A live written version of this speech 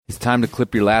It's time to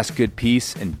clip your last good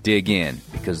piece and dig in,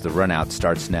 because the RunOut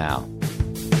starts now.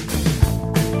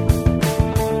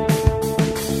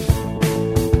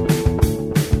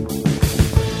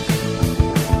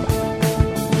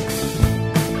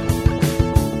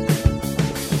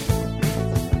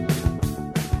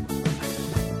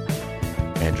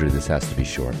 Andrew, this has to be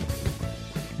short.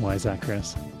 Why is that,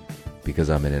 Chris? Because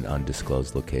I'm in an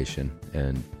undisclosed location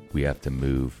and we have to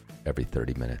move every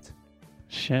 30 minutes.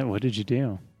 Shit, what did you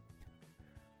do?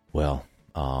 Well,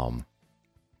 I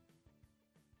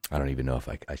don't even know if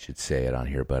I should say it on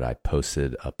here, but I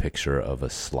posted a picture of a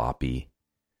sloppy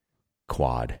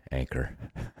quad anchor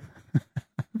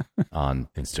on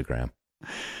Instagram.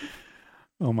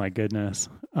 Oh my goodness.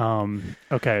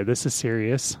 Okay, this is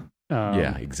serious.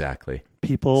 Yeah, exactly.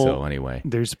 People. So anyway,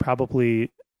 there's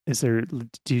probably, do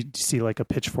you see like a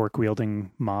pitchfork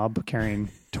wielding mob carrying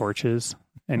torches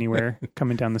anywhere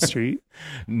coming down the street?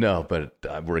 No, but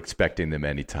we're expecting them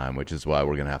anytime, which is why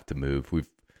we're going to have to move. We've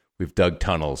dug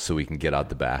tunnels so we can get out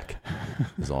the back,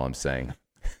 is all I'm saying.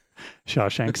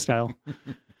 Shawshank style.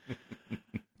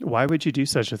 Why would you do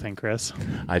such a thing, Chris?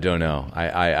 I don't know.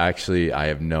 I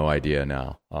have no idea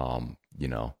now. I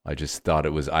actually thought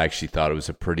it was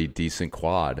a pretty decent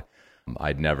quad.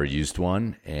 I'd never used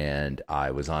one, and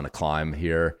I was on a climb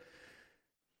here,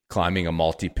 climbing a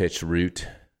multi-pitch route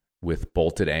with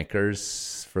bolted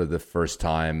anchors for the first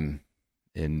time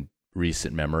in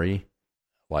recent memory,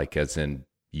 like as in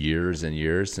years and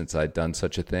years since I'd done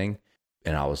such a thing.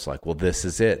 And I was like, well, this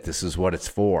is it. This is what it's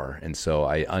for. And so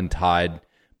I untied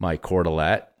my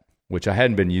cordelette, which I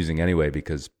hadn't been using anyway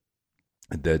because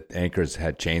the anchors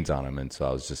had chains on them. And so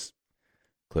I was just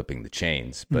clipping the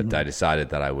chains. But I decided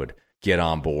that I would get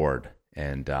on board.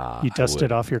 And you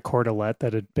dusted off your cordelette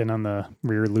that had been on the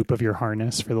rear loop of your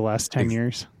harness for the last 10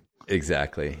 years.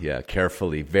 Exactly. Yeah.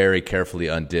 Very carefully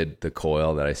undid the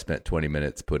coil that I spent 20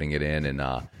 minutes putting it in and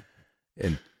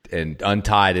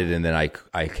untied it. And then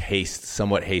I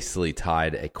somewhat hastily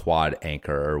tied a quad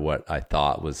anchor, or what I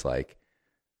thought was like,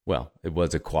 well, it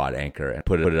was a quad anchor, and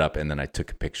put it up. And then I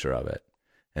took a picture of it.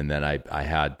 And then I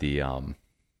had the,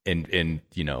 in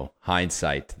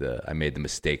hindsight, I made the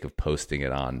mistake of posting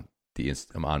it on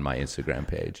my Instagram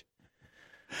page.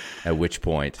 At which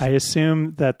point, I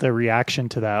assume that the reaction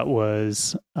to that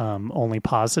was only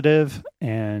positive,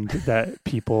 and that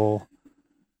people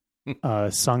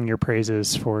sung your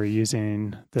praises for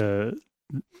using the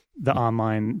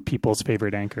online people's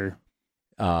favorite anchor.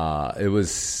 It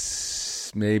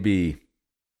was maybe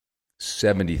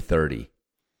 70-30.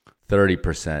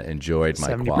 30% enjoyed my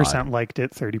 70% quad. 70% liked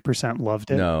it, 30%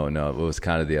 loved it. No, it was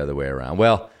kind of the other way around.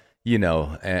 Well,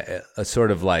 a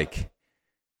sort of like,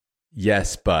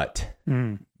 yes, but,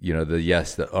 the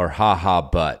yes, or ha,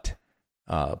 but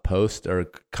post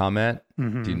or comment.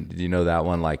 Mm-hmm. Do you know that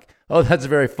one? Like, oh, that's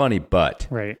very funny, but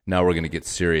right. Now we're going to get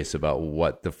serious about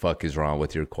what the fuck is wrong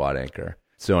with your quad anchor.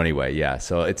 So anyway, yeah,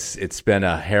 so it's been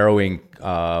a harrowing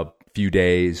few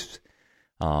days.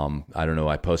 I don't know,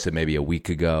 I posted maybe a week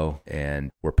ago,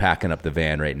 and we're packing up the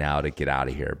van right now to get out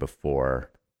of here before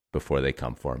they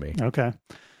come for me. Okay.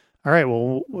 All right.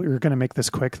 Well, we're going to make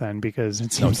this quick then, because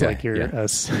it seems like your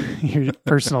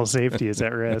personal safety is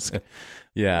at risk.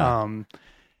 Yeah.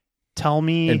 Tell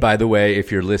me. And by the way,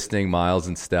 if you're listening, Miles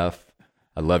and Steph,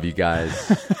 I love you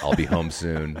guys. I'll be home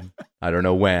soon. I don't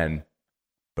know when,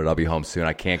 but I'll be home soon.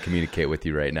 I can't communicate with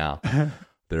you right now.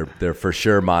 They're for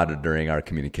sure monitoring our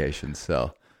communications.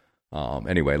 So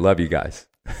anyway, love you guys.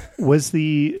 Was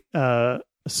the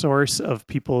source of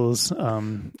people's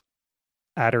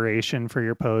adoration for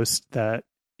your post that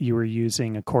you were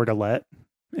using a cordelette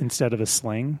instead of a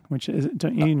sling?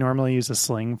 Don't you normally use a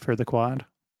sling for the quad?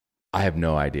 I have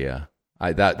no idea.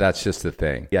 That's just the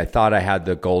thing. Yeah, I thought I had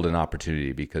the golden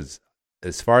opportunity, because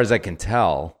as far as I can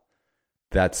tell,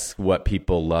 that's what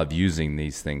people love using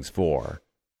these things for.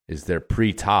 Is they're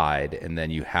pre-tied, and then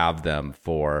you have them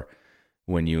for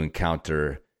when you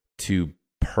encounter two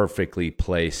perfectly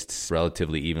placed,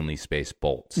 relatively evenly spaced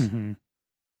bolts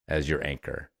as your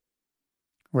anchor.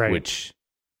 Right. Which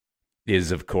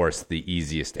is, of course, the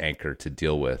easiest anchor to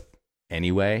deal with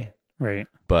anyway. Right.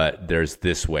 But there's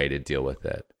this way to deal with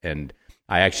it. And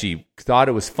I actually thought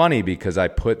it was funny because I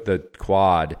put the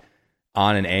quad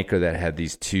on an anchor that had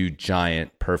these two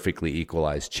giant, perfectly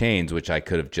equalized chains, which I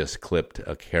could have just clipped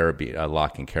a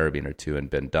locking carabiner to and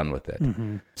been done with it.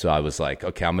 Mm-hmm. So I was like,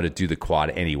 okay, I'm going to do the quad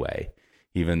anyway,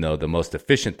 even though the most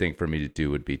efficient thing for me to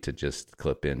do would be to just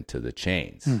clip into the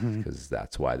chains, because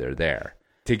that's why they're there.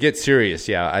 To get serious,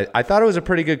 yeah, I thought it was a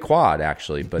pretty good quad,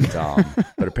 actually, but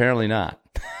but apparently not.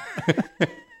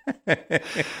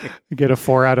 You get a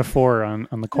 4 out of 4 on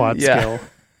the quad scale.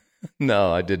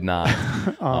 No, I did not.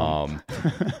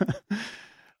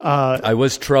 I I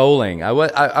was trolling. I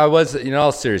was, in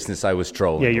all seriousness, I was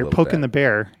trolling. Yeah, you're poking the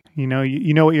bear. You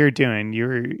know what you're doing.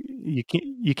 You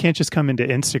can't just come into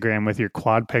Instagram with your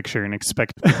quad picture and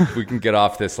expect. We can get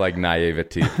off this like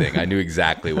naivety thing. I knew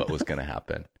exactly what was going to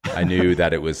happen. I knew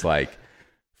that it was like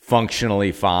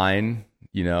functionally fine.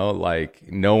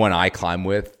 Like no one I climb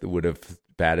with would have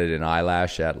batted an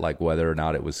eyelash at like whether or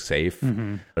not it was safe.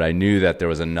 Mm-hmm. But I knew that there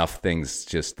was enough things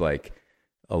just like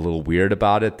a little weird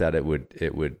about it that it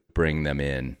would bring them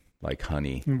in like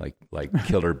honey, like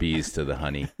killer bees to the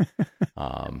honey.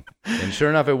 And sure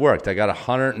enough, it worked. I got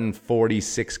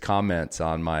 146 comments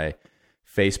on my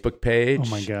Facebook page. Oh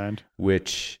my God.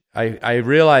 Which I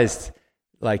realized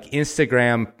like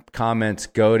Instagram comments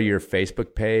go to your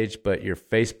Facebook page, but your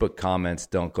Facebook comments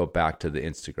don't go back to the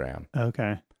Instagram.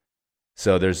 Okay.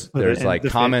 So there's like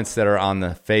comments that are on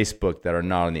the Facebook that are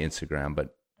not on the Instagram,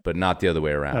 but not the other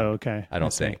way around. Oh, okay. I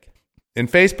don't think. And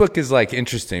Facebook is like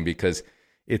interesting because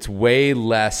it's way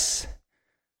less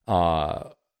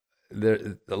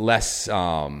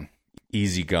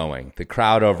easygoing. The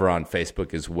crowd over on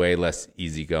Facebook is way less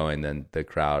easygoing than the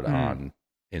crowd on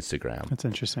Instagram. That's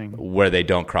interesting. Where they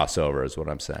don't cross over is what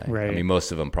I'm saying. Right. I mean,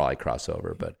 most of them probably cross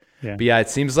over, but yeah, it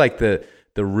seems like the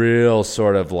real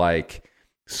sort of like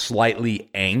slightly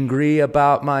angry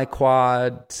about my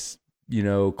quad,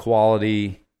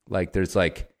 quality. Like there's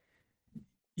like,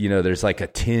 there's like a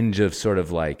tinge of sort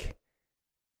of like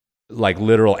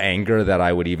literal anger that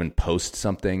I would even post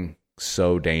something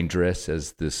so dangerous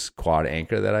as this quad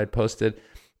anchor that I'd posted.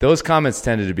 Those comments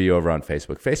tended to be over on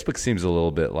Facebook. Facebook seems a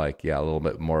little bit like, a little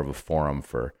bit more of a forum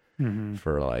for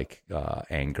like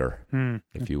anger,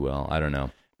 if you will. I don't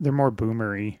know. They're more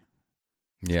boomery.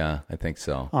 Yeah, I think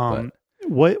so. But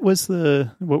what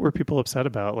were people upset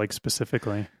about, like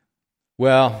specifically?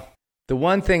 Well, the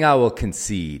one thing I will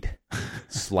concede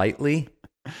slightly.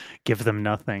 Give them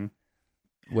nothing.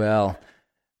 Well,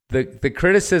 the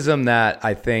criticism that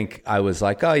I think I was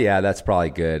like, oh yeah, that's probably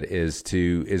good, is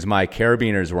my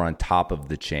carabiners were on top of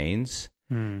the chains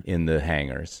in the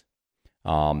hangars.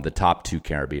 The top two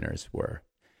carabiners were,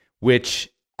 which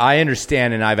I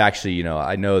understand, and I've actually,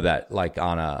 I know that like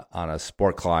on a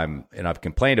sport climb, and I've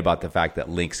complained about the fact that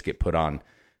links get put on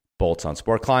bolts on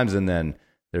sport climbs, and then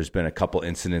there's been a couple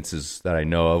incidences that I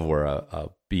know of where a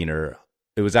beaner,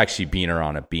 it was actually beaner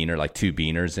on a beaner, like two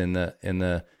beaners in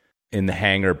the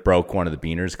hanger broke one of the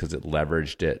beaners because it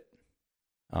leveraged it.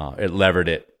 It levered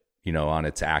it, on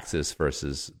its axis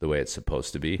versus the way it's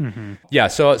supposed to be. Mm-hmm. Yeah.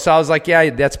 So I was like, yeah,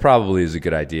 that's probably is a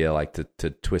good idea. Like to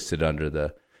twist it under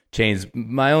the chains.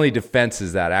 My only defense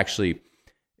is that actually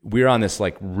we're on this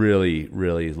like really,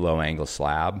 really low angle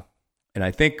slab. And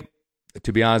I think,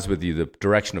 to be honest with you, the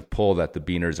direction of pull that the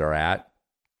beaners are at,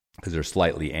 because they're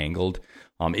slightly angled,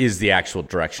 is the actual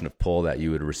direction of pull that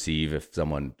you would receive if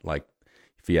someone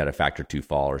if you had a factor 2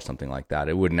 fall or something like that.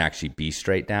 It wouldn't actually be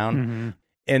straight down. Mm-hmm.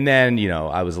 And then,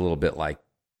 I was a little bit like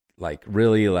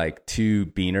really like two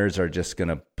beaners are just going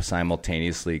to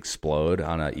simultaneously explode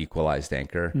on an equalized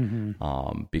anchor,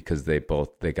 because they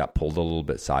got pulled a little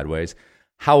bit sideways.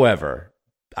 However,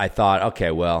 I thought,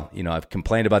 okay, well, I've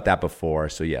complained about that before,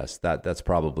 so yes, that's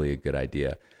probably a good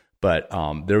idea. But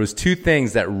there was two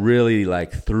things that really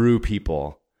like threw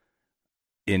people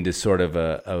into sort of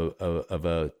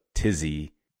a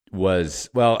tizzy. Was,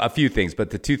 well, a few things, but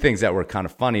the two things that were kind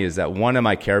of funny is that one of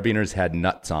my carabiners had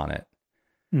nuts on it.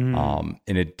 In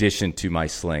addition to my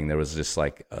sling, there was just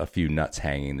like a few nuts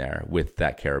hanging there with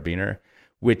that carabiner.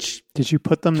 Which, did you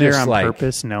put them there on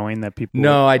purpose, knowing that people?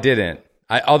 No, I didn't.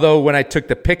 Although when I took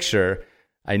the picture,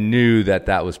 I knew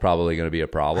that was probably going to be a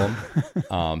problem.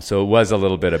 So it was a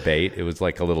little bit of bait. It was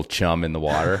like a little chum in the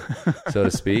water, so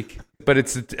to speak. But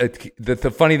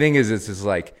the funny thing is, it's just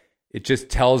like, it just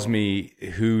tells me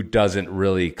who doesn't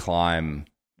really climb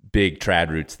big trad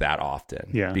routes that often.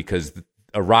 Yeah. Because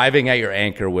arriving at your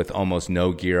anchor with almost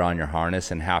no gear on your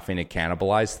harness and having to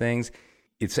cannibalize things,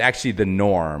 it's actually the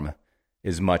norm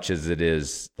as much as it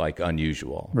is like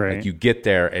unusual. Right. Like you get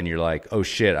there and you're like, oh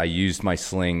shit, I used my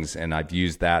slings and I've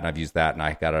used that and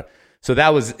I gotta. So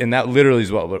that literally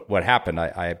is what happened.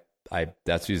 That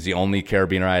was the only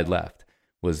carabiner I had left.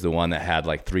 Was the one that had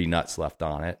like 3 nuts left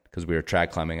on it because we were trad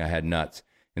climbing. I had nuts,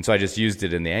 and so I just used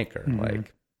it in the anchor.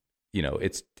 Like,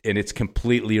 it's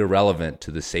completely irrelevant to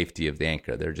the safety of the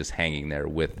anchor. They're just hanging there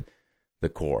with the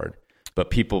cord. But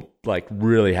people like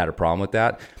really had a problem with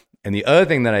that. And the other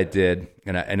thing that I did,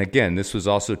 and again, this was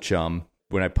also chum.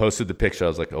 When I posted the picture, I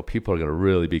was like, oh, people are going to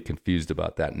really be confused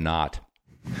about that knot.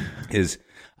 Is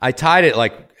I tied it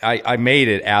like I made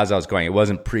it as I was going. It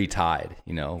wasn't pre-tied,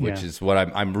 which is what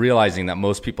I'm realizing that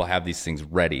most people have these things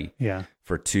ready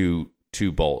for two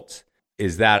bolts.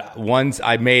 Is that once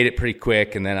I made it pretty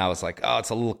quick, and then I was like, oh,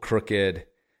 it's a little crooked.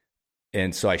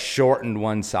 And so I shortened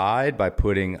one side by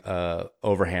putting a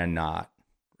overhand knot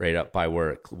right up by where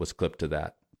it was clipped to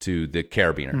the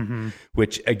carabiner,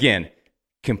 which again,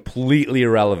 completely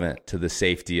irrelevant to the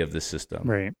safety of the system.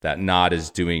 Right. That knot is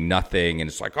doing nothing, and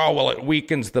it's like, oh, well, it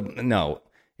weakens no.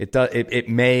 It does. It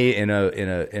may in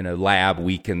a lab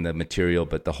weaken the material,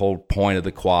 but the whole point of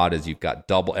the quad is you've got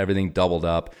everything doubled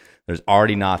up. There's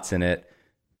already knots in it.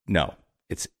 No,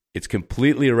 it's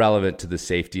completely irrelevant to the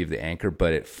safety of the anchor,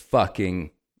 but it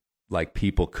fucking like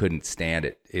people couldn't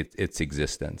stand its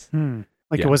existence.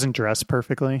 It wasn't dressed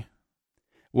perfectly.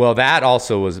 Well, that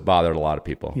also bothered a lot of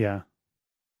people. Yeah,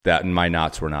 that my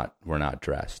knots were not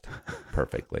dressed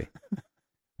perfectly.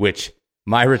 Which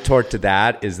my retort to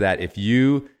that is that if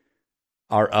you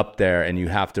are up there and you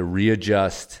have to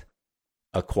readjust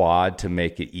a quad to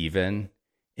make it even,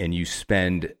 and you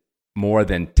spend more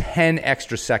than 10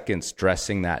 extra seconds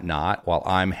dressing that knot while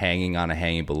I'm hanging on a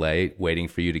hanging belay waiting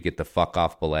for you to get the fuck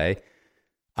off belay,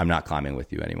 I'm not climbing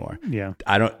with you anymore. Yeah.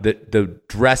 The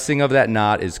dressing of that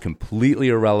knot is completely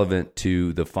irrelevant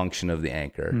to the function of the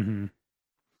anchor.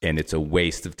 And it's a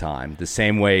waste of time. The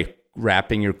same way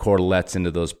wrapping your cordelettes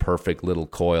into those perfect little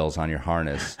coils on your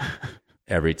harness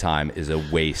every time is a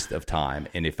waste of time.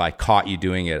 And if I caught you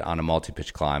doing it on a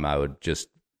multi-pitch climb, I would just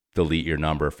delete your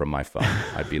number from my phone.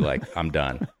 I'd be like, I'm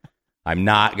done. I'm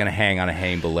not going to hang on a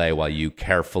hang belay while you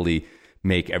carefully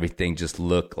make everything just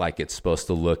look like it's supposed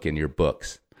to look in your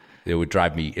books. It would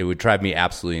drive me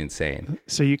absolutely insane.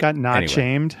 So you got knot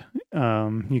shamed.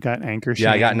 You got anchor shamed.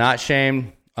 Yeah, I got knot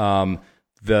shamed.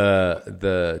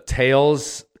 The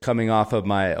tails coming off of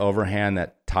my overhand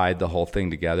that tied the whole thing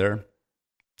together.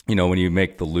 When you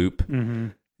make the loop,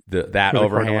 that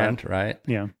overhand, right?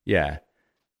 Yeah. Yeah.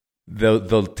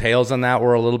 The tails on that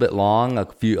were a little bit long.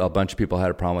 A bunch of people had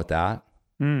a problem with that,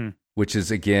 which is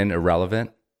again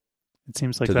irrelevant. It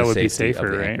seems like that would be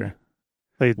safer, right?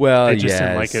 They just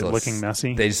didn't like it looking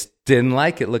messy. They just didn't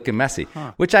like it looking messy,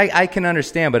 which I can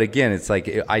understand. But again, it's like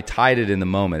I tied it in the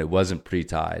moment. It wasn't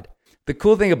pre-tied. The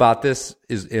cool thing about this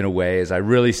is, in a way, is I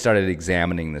really started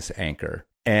examining this anchor.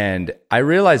 And I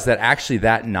realized that actually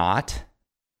that knot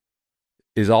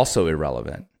is also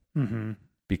irrelevant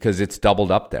because it's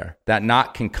doubled up there. That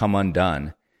knot can come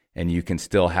undone and you can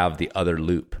still have the other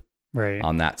loop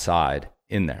on that side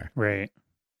in there. Right.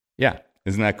 Yeah.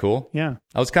 Isn't that cool? Yeah.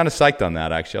 I was kind of psyched on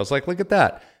that, actually. I was like, look at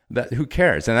that. Who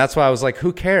cares? And that's why I was like,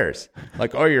 who cares?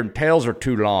 Like, oh, your tails are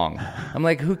too long. I'm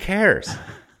like, who cares?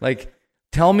 Like,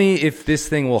 tell me if this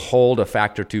thing will hold a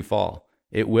factor 2 fall.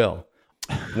 It will.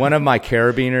 One of my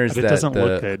carabiners but it doesn't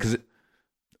look good.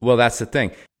 Well, that's the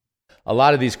thing. A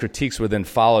lot of these critiques were then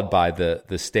followed by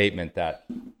the statement that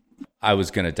I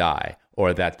was going to die,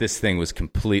 or that this thing was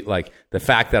complete. Like the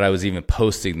fact that I was even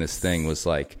posting this thing was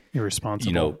like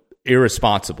irresponsible.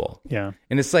 Irresponsible. Yeah.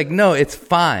 And it's like, no, it's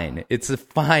fine. It's a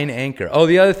fine anchor. Oh,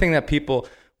 the other thing that people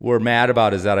were mad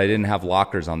about is that I didn't have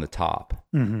lockers on the top.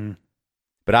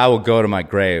 But I will go to my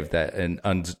grave that an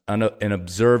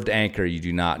observed anchor, you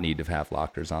do not need to have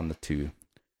lockers on the two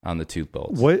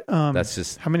bolts. What? That's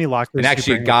just how many lockers? And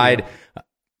actually, a guide.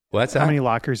 What's that? How many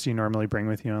lockers do you normally bring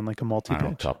with you on like a multi-pitch?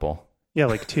 A couple. Yeah,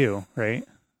 like 2, right?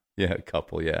 Yeah, a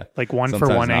couple. Yeah, like one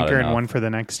sometimes for one anchor enough. and one for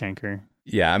the next anchor.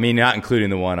 Yeah, I mean, not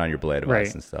including the one on your belay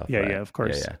device and stuff. Yeah, right? yeah, of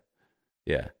course.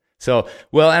 Yeah. So,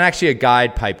 well, and actually a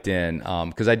guide piped in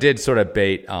because I did sort of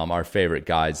bait our favorite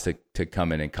guides to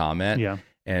come in and comment. Yeah.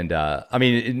 And I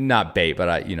mean, not bait, but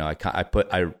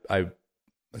I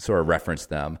sort of referenced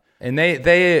them, and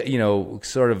they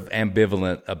sort of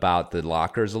ambivalent about the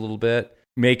lockers a little bit,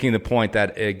 making the point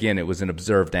that again it was an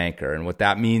observed anchor, and what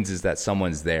that means is that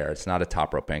someone's there. It's not a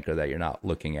top rope anchor that you're not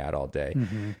looking at all day.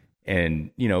 And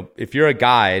if you're a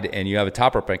guide and you have a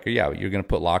top rope anchor, yeah, you're going to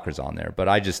put lockers on there. But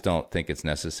I just don't think it's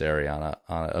necessary on a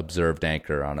observed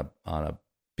anchor on a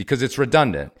because it's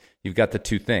redundant. You've got the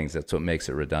two things. That's what makes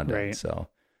it redundant. Right. So,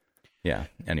 yeah.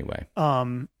 Anyway.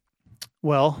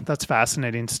 Well, that's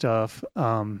fascinating stuff.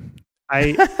 What's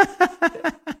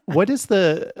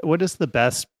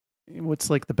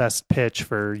like the best pitch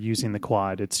for using the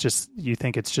quad? It's just, you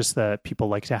think it's just that people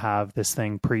like to have this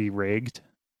thing pre-rigged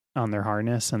on their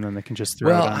harness and then they can just throw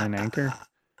it on an anchor?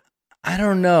 I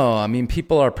don't know. I mean,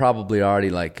 people are probably already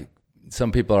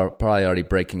some people are probably already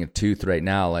breaking a tooth right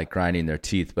now, like grinding their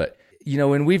teeth. But,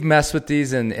 when we've messed with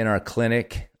these in our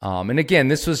clinic, and again,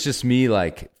 this was just me,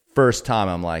 like, first time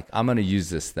I'm like, I'm going to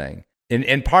use this thing.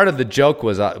 And part of the joke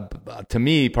was, to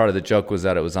me, part of the joke was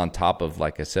that it was on top of,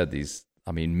 like I said, these,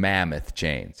 mammoth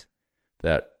chains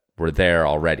that were there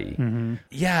already. Mm-hmm.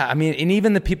 Yeah, and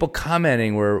even the people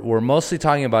commenting were mostly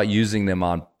talking about using them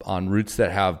on routes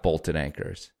that have bolted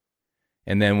anchors.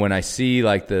 And then when I see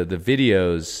like the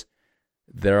videos,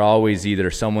 they're always either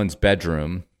someone's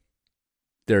bedroom,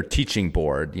 their teaching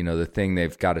board, the thing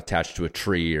they've got attached to a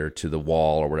tree or to the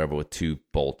wall or whatever with two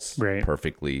bolts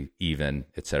perfectly even,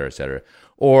 et cetera,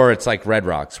 or it's like Red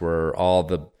Rocks where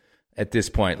at this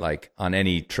point, like on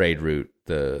any trade route,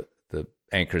 the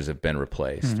anchors have been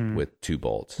replaced with two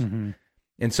bolts. Mm-hmm.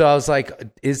 And so I was like,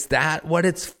 is that what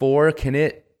it's for?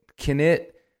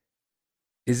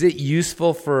 Is it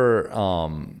useful for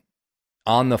on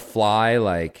the fly,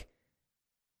 like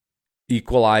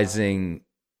equalizing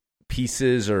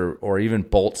pieces or even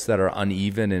bolts that are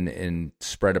uneven and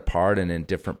spread apart and in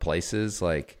different places?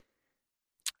 Like,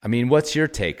 what's your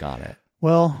take on it?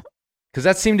 Well, because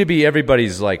that seemed to be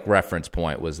everybody's like reference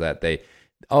point was that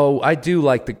I do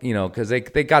like the, because they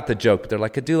got the joke, but they're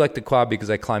like, I do like the quad because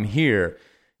I climb here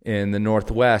in the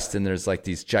Northwest and there's like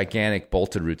these gigantic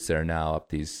bolted routes there now up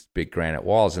these big granite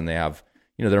walls, and they have,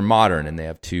 they're modern and they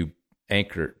have two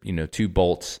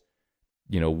bolts,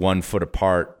 1 foot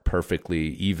apart,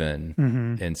 perfectly even.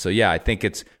 Mm-hmm. And so, yeah, I think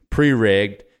it's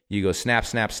pre-rigged. You go snap,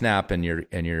 snap, snap, and you're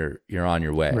on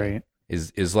your way. Right.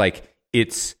 Is like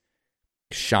its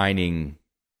shining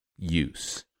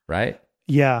use, right?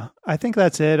 Yeah, I think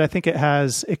that's it. I think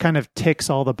it kind of ticks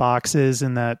all the boxes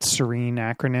in that Serene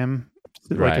acronym.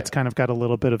 Like it's kind of got a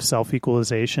little bit of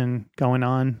self-equalization going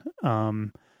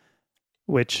on,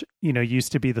 which,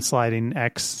 used to be the sliding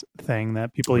X thing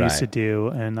that people used to do.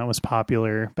 And that was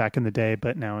popular back in the day,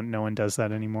 but now no one does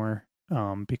that anymore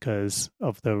because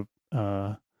of the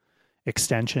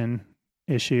extension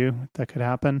issue that could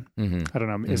happen. Mm-hmm. I don't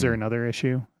know. Mm-hmm. Is there another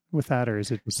issue with that, or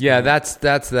is it just that's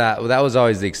that. Well, that was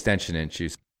always the extension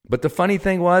issues. But the funny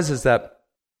thing is that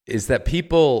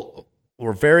people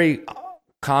were very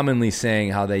commonly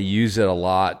saying how they use it a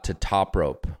lot to top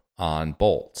rope on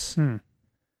bolts.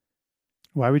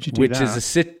 Why would you do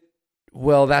that?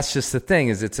 Well, that's just the thing,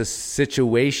 is it's a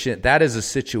situation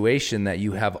that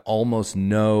you have almost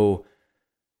no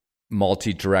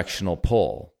multi-directional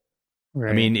pull.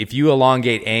 Right. If you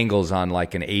elongate angles on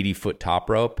like an 80-foot top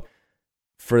rope,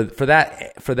 for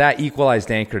that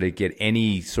equalized anchor to get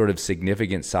any sort of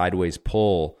significant sideways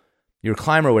pull, your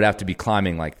climber would have to be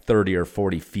climbing like 30 or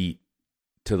 40 feet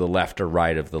to the left or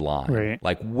right of the line, right.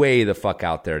 Like way the fuck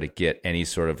out there to get any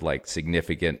sort of like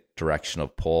significant direction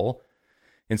of pull.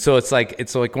 And so it's like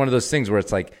one of those things where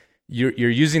it's like you're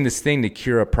using this thing to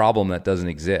cure a problem that doesn't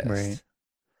exist. Right.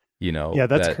 Yeah,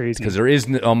 that's crazy. Because there is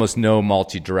almost no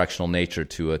multi-directional nature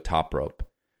to a top rope.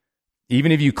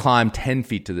 Even if you climb 10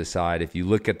 feet to the side, if you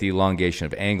look at the elongation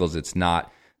of angles, it's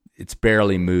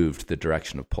barely moved the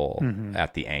direction of pull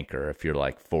at the anchor if you're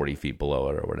like 40 feet below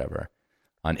it or whatever.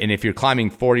 And if you're climbing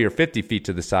 40 or 50 feet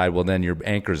to the side, well, then your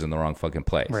anchor's in the wrong fucking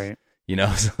place. Right.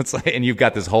 So it's like, and you've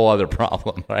got this whole other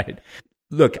problem, right?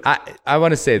 Look, I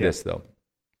want to say this though.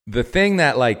 The thing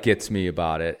that like gets me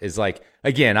about it is like,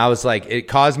 again, I was like, it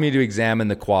caused me to examine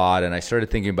the quad, and I started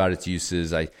thinking about its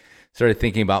uses. I started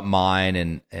thinking about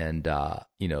mine and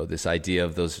this idea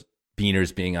of those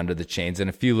beaners being under the chains and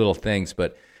a few little things,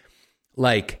 but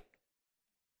like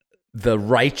the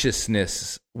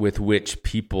righteousness with which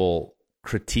people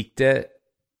critiqued it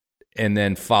and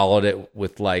then followed it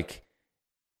with like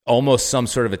almost some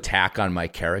sort of attack on my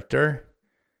character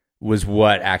was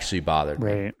what actually bothered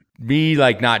me. Right. Me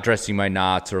like not dressing my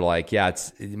knots or like,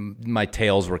 my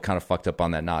tails were kind of fucked up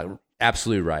on that knot.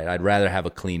 Absolutely right. I'd rather have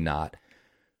a clean knot.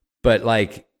 But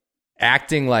like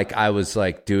acting like I was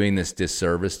like doing this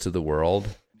disservice to the world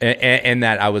and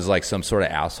that I was like some sort of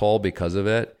asshole because of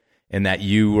it, and that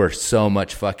you were so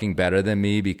much fucking better than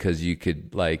me because you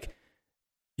could like,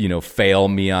 fail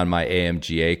me on my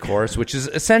AMGA course, which is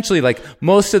essentially like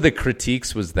most of the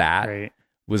critiques was that. Right.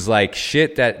 Was like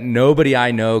shit that nobody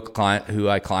I know who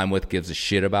I climb with gives a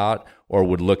shit about, or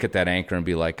would look at that anchor and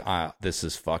be like, this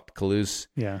is fucked, Calouse.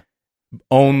 Yeah.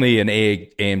 Only an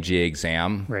AMGA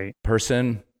exam right.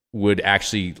 person would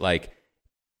actually like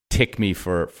tick me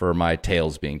for my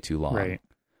tails being too long. Right.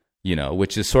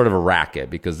 Which is sort of a racket,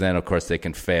 because then of course they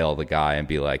can fail the guy and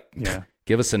be like,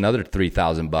 give us another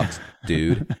 $3,000,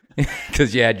 dude,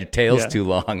 because you had your tails too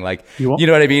long. Like, you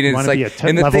know what I mean? It's like,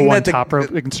 and the level one top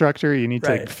rope instructor, you need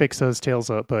to fix those tails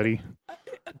up, buddy.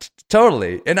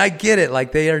 Totally. And I get it.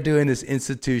 Like, they are doing this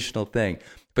institutional thing,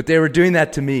 but they were doing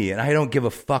that to me, and I don't give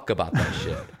a fuck about that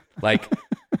shit. Like,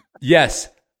 yes,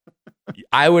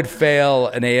 I would fail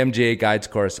an AMGA guides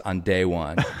course on day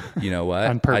one. you know what?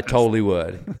 On purpose. I totally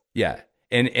would. Yeah.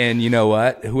 And you know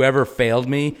what? Whoever failed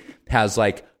me has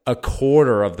like a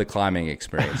quarter of the climbing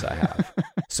experience I have.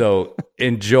 So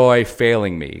enjoy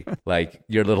failing me, like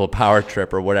your little power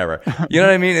trip or whatever. You know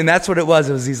what I mean? And that's what it was.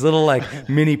 It was these little like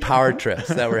mini power trips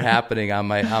that were happening on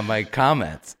my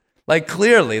comments. Like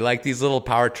clearly, like these little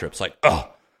power trips. Like oh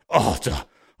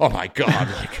my God!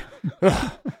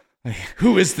 Like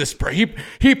who is this?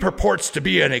 He purports to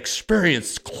be an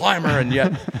experienced climber, and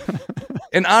yet.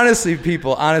 And honestly,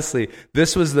 people,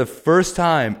 this was the first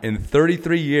time in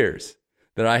 33 years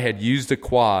that I had used a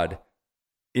quad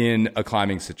in a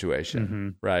climbing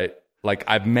situation, right? Like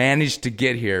I've managed to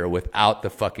get here without the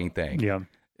fucking thing. Yeah.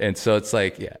 And so it's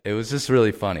like, yeah, it was just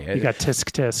really funny. You got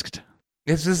tisked.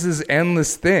 It's just this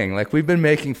endless thing. Like we've been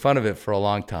making fun of it for a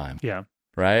long time. Yeah.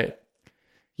 Right?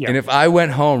 Yeah. And if I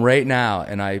went home right now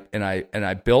and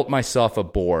I built myself a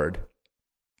board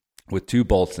with 2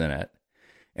 bolts in it,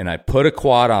 and I put a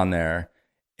quad on there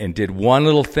and did one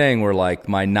little thing where like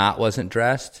my knot wasn't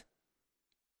dressed,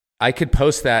 I could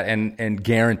post that and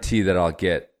guarantee that I'll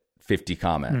get 50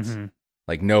 comments.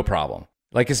 Like no problem.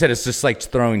 Like I said, it's just like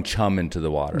throwing chum into the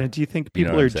water. Now, do you think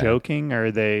people are joking, or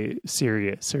are they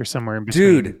serious, or somewhere in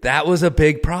between? Dude, that was a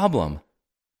big problem.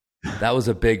 That was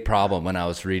a big problem when I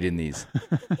was reading these.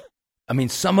 I mean,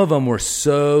 some of them were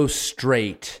so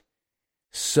straight,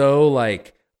 so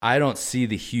like, I don't see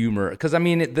the humor, because I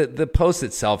mean the post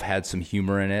itself had some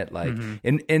humor in it, like,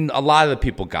 and a lot of the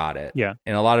people got it, yeah,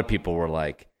 and a lot of people were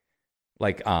like,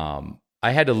 I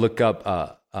had to look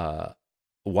up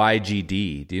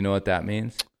YGD. Do you know what that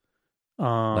means?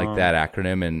 Like that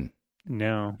acronym, and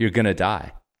no, you're gonna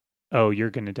die. Oh,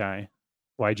 you're gonna die.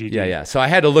 YGD. Yeah. So I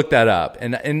had to look that up,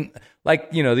 and like,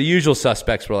 you know, the usual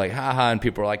suspects were like, haha, and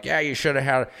people were like, yeah, you should have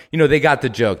had, you know, they got the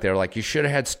joke. They were like, you should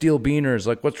have had steel beaners.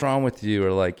 Like, what's wrong with you?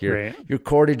 Or like, your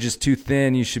cordage is too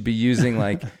thin. You should be using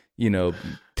like, you know,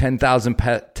 10,000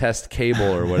 test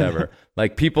cable or whatever.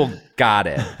 Like, people got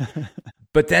it.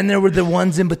 But then there were the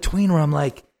ones in between where I'm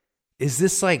like, is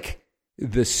this like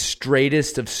the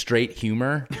straightest of straight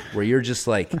humor, where you're just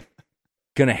like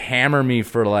gonna hammer me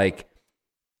for like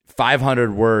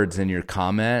 500 words in your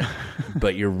comment,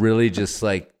 but you're really just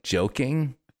like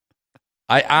joking?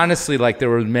 I honestly, like, there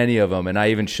were many of them, and I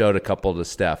even showed a couple to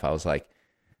Steph. I was like,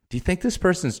 do you think this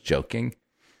person's joking?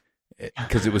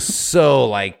 Because it was so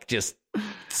like, just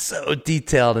so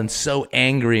detailed and so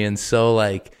angry and so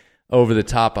like over the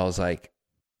top. I was like,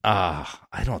 I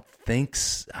don't think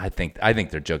I think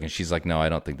they're joking. She's like, no, I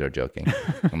don't think they're joking.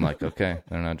 I'm like, okay,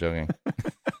 they're not joking.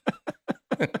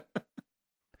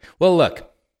 Well,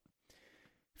 look,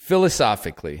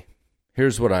 philosophically,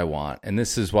 here's what I want, and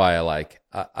this is why I like.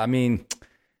 I mean,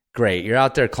 great, you're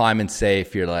out there climbing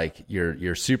safe. You're like,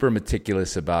 you're super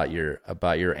meticulous about your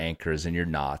anchors and your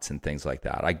knots and things like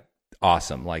that.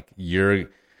 Awesome. Like, you're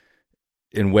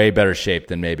in way better shape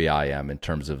than maybe I am in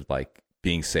terms of like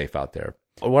being safe out there.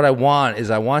 What I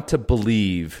want to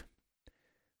believe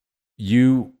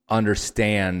you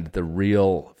understand the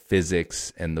real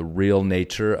physics and the real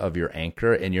nature of your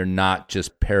anchor, and you're not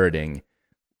just parroting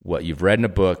what you've read in a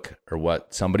book or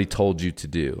what somebody told you to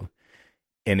do.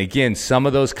 And again, some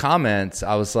of those comments,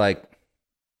 I was like,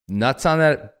 nuts on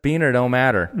that beaner don't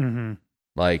matter.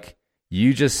 Like,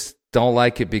 you just don't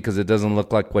like it because it doesn't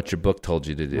look like what your book told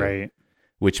you to do. Right.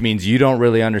 Which means you don't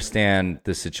really understand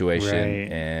the situation,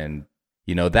 right, and,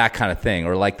 you know, that kind of thing.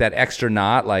 Or like that extra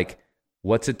knot, like,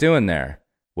 what's it doing there?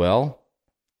 Well,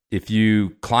 if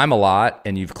you climb a lot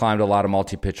and you've climbed a lot of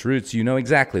multi-pitch routes, you know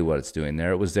exactly what it's doing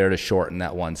there. It was there to shorten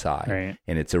that one side, right,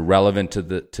 and it's irrelevant to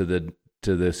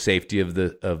the safety of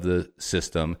the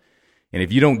system. And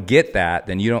if you don't get that,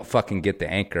 then you don't fucking get the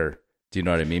anchor. Do you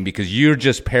know what I mean? Because you're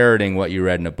just parroting what you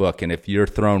read in a book. And if you're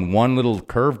thrown one little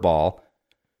curveball,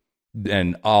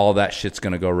 then all that shit's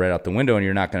going to go right out the window, and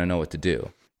you're not going to know what to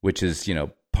do. Which is, you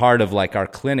know, part of like our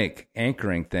clinic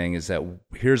anchoring thing, is that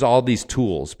here's all these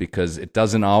tools, because it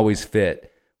doesn't always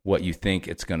fit what you think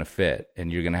it's going to fit,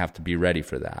 and you're going to have to be ready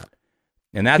for that.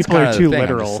 And that's people kind are of too the thing.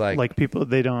 literal. Like, like people,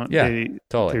 they don't. Yeah,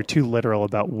 totally. They're too literal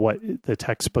about what the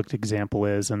textbook example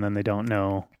is, and then they don't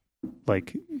know.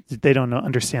 Like, they don't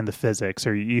understand the physics,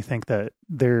 or you think that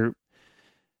their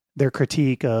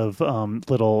critique of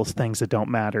little things that don't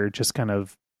matter just kind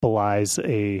of belies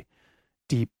a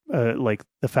deep, like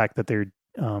the fact that they're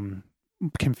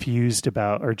confused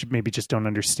about, or maybe just don't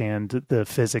understand the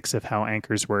physics of how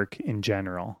anchors work in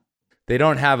general. They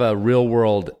don't have a real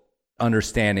world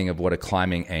understanding of what a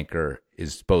climbing anchor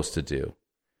is supposed to do.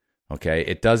 Okay,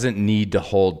 it doesn't need to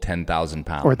hold 10,000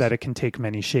 pounds, or that it can take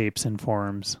many shapes and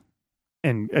forms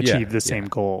and achieve the same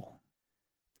goal.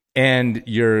 And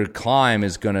your climb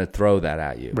is going to throw that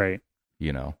at you. Right.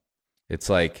 You know, it's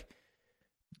like,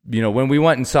 you know, when we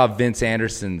went and saw Vince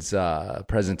Anderson's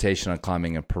presentation on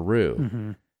climbing in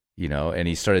Peru, you know, and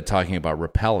he started talking about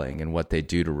rappelling and what they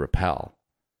do to rappel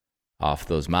off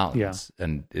those mountains. Yeah.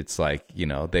 And it's like, you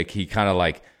know, he kind of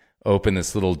like opened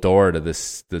this little door to the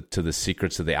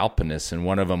secrets of the alpinists. And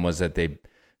one of them was that they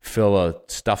fill a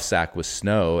stuff sack with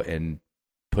snow and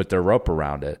put their rope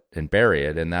around it and bury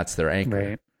it. And that's their anchor.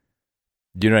 Right.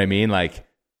 Do you know what I mean? Like,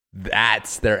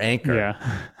 that's their anchor. Yeah.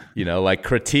 You know, like,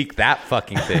 critique that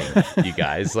fucking thing, you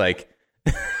guys. Like,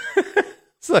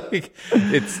 it's like,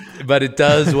 but it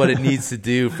does what it needs to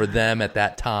do for them at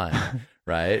that time,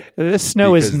 right? This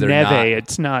snow is neve.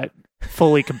 It's not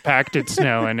fully compacted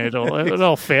snow, and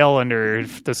it'll fail under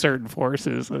the certain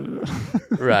forces.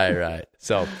 Right.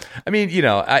 So, I mean, you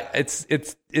know,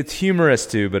 it's humorous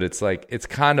too, but it's like, it's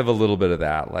kind of a little bit of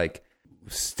that, like,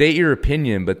 state your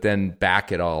opinion, but then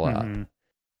back it all up.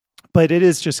 But it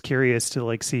is just curious to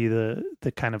like see the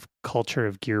kind of culture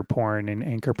of gear porn and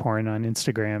anchor porn on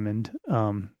Instagram.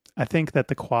 And I think that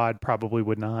the quad probably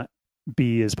would not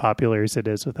be as popular as it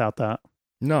is without that.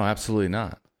 No, absolutely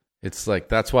not. It's like,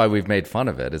 that's why we've made fun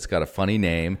of it. It's got a funny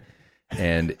name,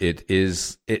 and it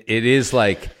is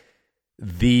like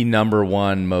the number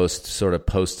one most sort of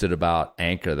posted about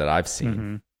anchor that I've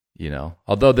seen, you know,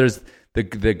 although there's the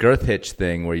girth hitch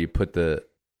thing where you put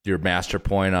your master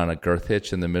point on a girth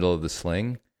hitch in the middle of the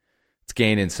sling. It's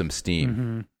gaining some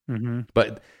steam,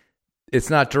 but it's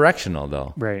not directional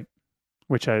though. Right.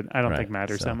 Which I don't think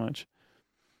matters that much.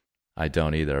 I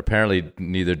don't either. Apparently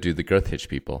neither do the girth hitch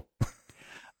people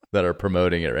that are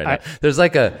promoting it right now. There's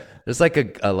like a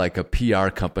PR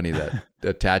company that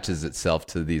attaches itself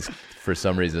to these, for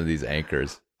some reason, these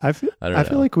anchors. I feel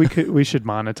like we should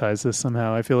monetize this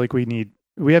somehow. I feel like we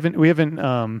haven't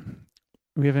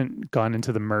gone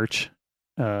into the merch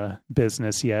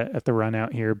business yet at the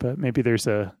RunOut here, but maybe there's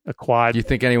a quad. Do you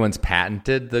think anyone's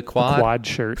patented the quad? A quad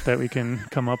shirt that we can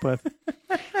come up with.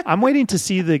 I'm waiting to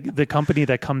see the company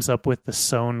that comes up with the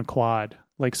sewn quad.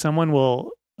 Like, someone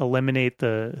will eliminate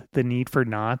the need for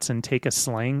knots and take a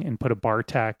sling and put a bar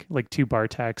tack, like 2 bar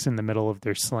tacks in the middle of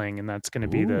their sling, and that's going to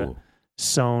be the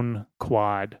sewn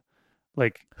quad.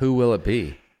 Like, who will it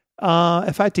be?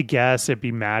 If I had to guess, it'd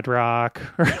be Mad Rock,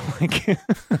 or like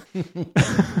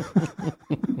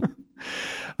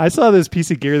I saw this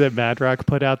piece of gear that Mad Rock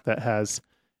put out that has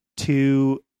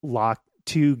 2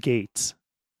 gates.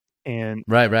 And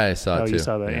right, I saw it too. You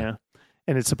saw that, yeah.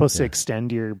 And it's supposed to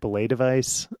extend your belay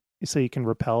device so you can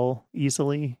rappel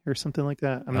easily or something like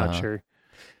that. I'm not sure.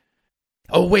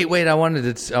 Oh, wait! I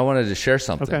wanted to share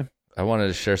something. Okay. I wanted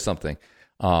to share something.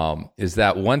 Is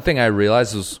that one thing I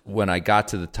realized was when I got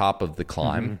to the top of the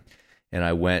climb and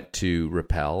I went to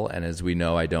rappel, and as we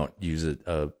know, I don't use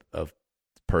a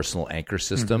personal anchor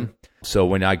system. So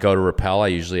when I go to rappel, I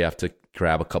usually have to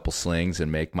grab a couple slings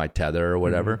and make my tether or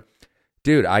whatever.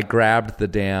 Dude, I grabbed the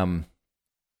damn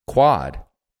quad,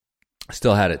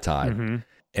 still had it tied,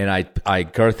 and I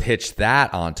girth hitched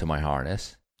that onto my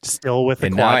harness. Still with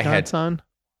the quad knots on?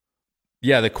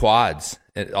 Yeah, the quads,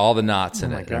 and all the knots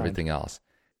in it and everything else.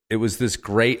 It was this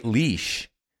great leash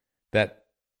that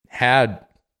had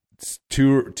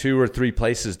two or three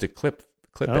places to clip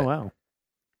it. Oh, wow.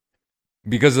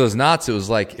 Because of those knots, it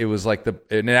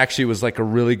it actually was like a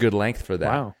really good length for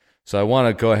that. Wow. So I want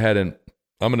to go ahead and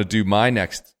I'm going to do my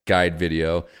next guide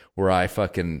video where I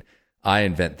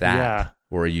invent that. Yeah.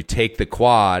 Where you take the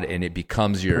quad and it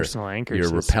becomes your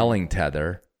rappelling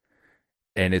tether.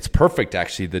 And it's perfect,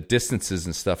 actually. The distances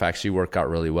and stuff actually work out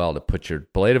really well to put your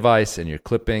belay device and your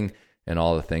clipping and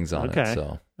all the things on it.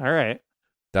 So, all right.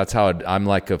 That's how I'm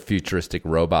like a futuristic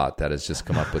robot that has just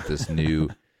come up with this new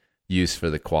use for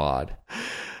the quad.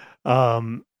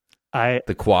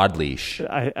 The quad leash.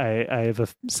 I have a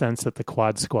sense that the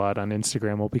Quad Squad on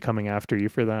Instagram will be coming after you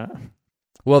for that.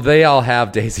 Well, they all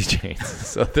have daisy chains,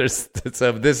 so this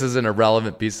is an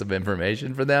irrelevant piece of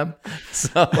information for them.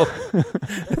 So,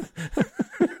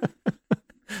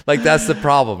 like, that's the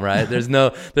problem, right?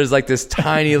 There's like this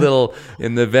tiny little,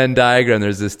 in the Venn diagram,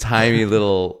 there's this tiny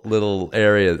little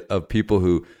area of people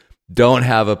who don't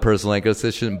have a personal anchor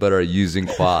system but are using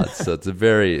quads. So it's a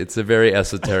very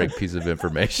esoteric piece of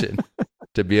information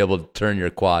to be able to turn your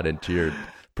quad into your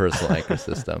personal anchor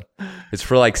system. It's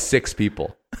for like 6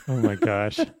 people. Oh my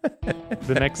gosh.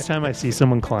 The next time I see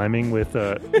someone climbing with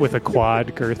a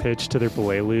quad girth hitch to their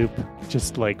belay loop,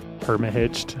 just like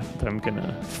perma-hitched, I'm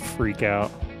gonna freak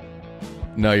out.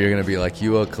 No, you're gonna be like,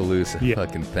 you owe Calusa a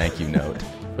fucking thank you note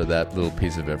for that little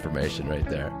piece of information right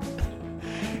there.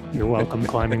 You're welcome,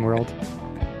 Climbing World.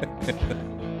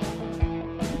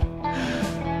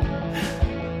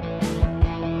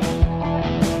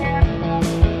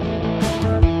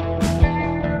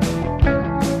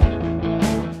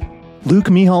 Luke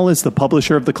Mihal is the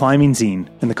publisher of The Climbing Zine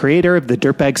and the creator of the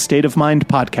Dirtbag State of Mind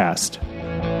podcast.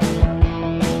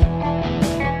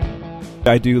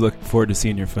 I do look forward to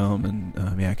seeing your film,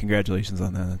 and congratulations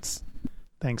on that.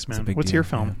 Thanks, man. What's your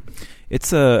film? Yeah.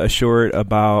 It's a short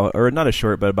about, or not a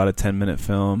short, but about a 10-minute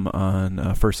film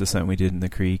on first ascent we did in the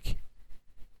creek.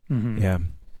 Mm-hmm. Yeah.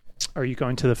 Are you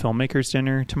going to the filmmakers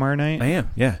dinner tomorrow night? I am.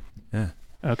 Yeah.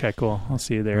 Okay, cool. I'll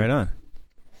see you there. Right on.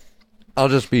 I'll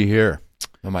just be here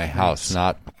in my house,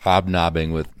 not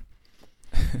hobnobbing with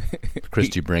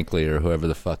Christy Brinkley or whoever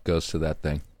the fuck goes to that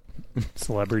thing.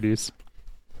 Celebrities.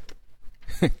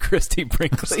 Christy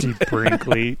Brinkley. Christy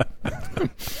Brinkley.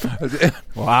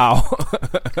 Wow.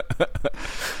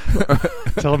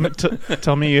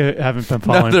 Tell me you haven't been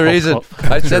following. No, the reason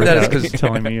I said that is because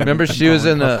telling me remember she was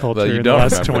in a. Well, you don't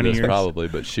last remember 20 this years. probably,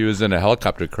 but she was in a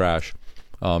helicopter crash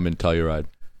in Telluride,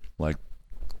 like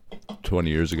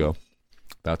 20 years ago.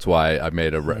 That's why I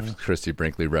made a Christy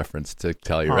Brinkley reference to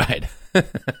Telluride.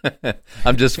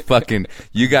 I'm just fucking.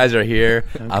 You guys are here.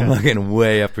 Okay. I'm looking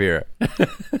way up here.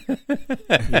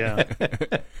 Yeah.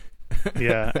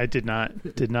 I did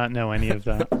not know any of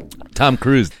that. Tom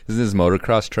Cruise, isn't his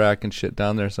motocross track and shit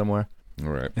down there somewhere?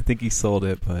 All right. I think he sold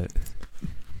it, but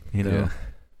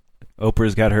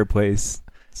Oprah's got her place.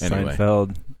 Anyway.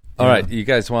 Seinfeld. All right, you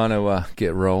guys want to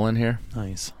get rolling here?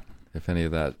 Nice. If any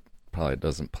of that probably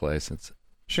doesn't play since.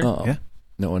 Sure. Yeah.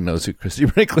 No one knows who Christy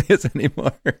Brinkley is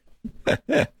anymore.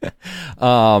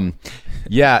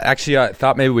 Actually, I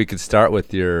thought maybe we could start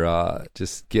with your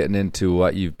just getting into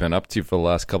what you've been up to for the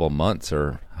last couple of months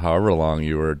or however long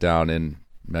you were down in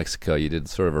Mexico. You did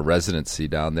sort of a residency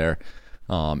down there,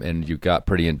 and you got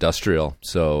pretty industrial.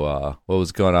 So what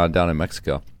was going on down in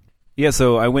Mexico? Yeah,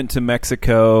 so I went to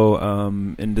Mexico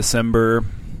in December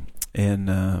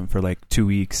and for like 2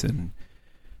 weeks, and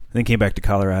then came back to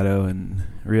Colorado and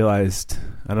realized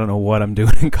I don't know what I'm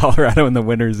doing in Colorado in the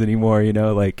winters anymore.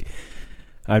 Like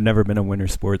I've never been a winter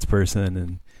sports person,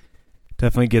 and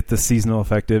definitely get the seasonal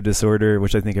affective disorder,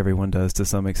 which I think everyone does to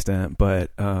some extent.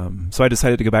 But so I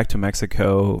decided to go back to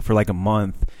Mexico for like a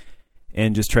month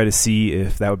and just try to see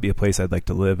if that would be a place I'd like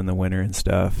to live in the winter and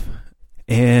stuff.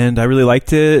 And I really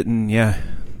liked it, and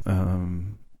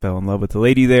fell in love with the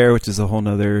lady there, which is a whole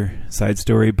nother side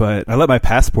story. But I let my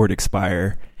passport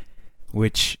expire,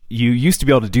 which you used to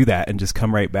be able to do that and just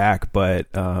come right back. But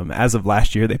as of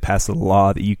last year, they passed a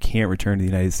law that you can't return to the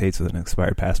United States with an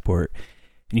expired passport,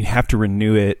 and you have to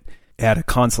renew it at a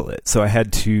consulate. So I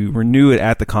had to renew it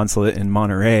at the consulate in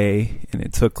Monterrey, and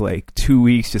it took like 2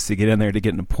 weeks just to get in there to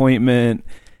get an appointment.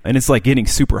 And it's like getting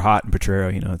super hot in Potrero,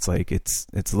 It's like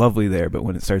it's lovely there, but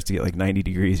when it starts to get like 90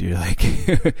 degrees, you're like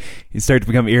you start to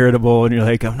become irritable, and you're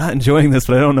like, I'm not enjoying this,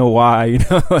 but I don't know why,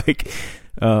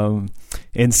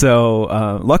 And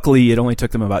so luckily, it only took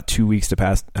them about 2 weeks to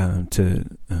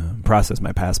process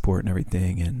my passport and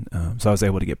everything, and so I was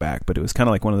able to get back. But it was kind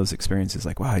of like one of those experiences,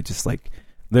 like, wow, I just like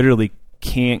literally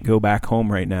can't go back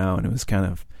home right now, and it was kind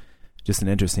of just an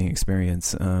interesting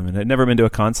experience. And I'd never been to a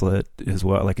consulate as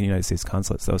well, like a United States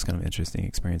consulate, so that was kind of an interesting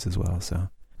experience as well. So,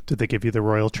 did they give you the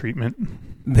royal treatment?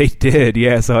 They did,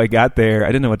 yeah. So I got there, I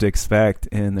didn't know what to expect,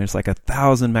 and there's like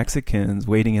 1,000 Mexicans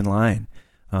waiting in line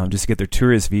just to get their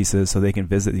tourist visas so they can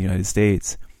visit the United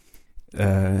States.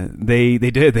 They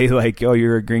did. They like, oh,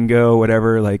 you're a gringo,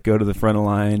 whatever. Like, go to the front of the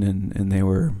line, and they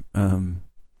were,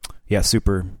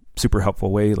 super super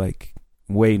helpful. Way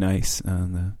nice.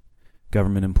 The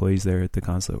government employees there at the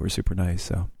consulate were super nice.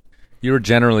 So you were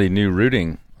generally new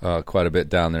routing quite a bit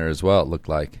down there as well. It looked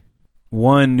like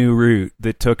one new route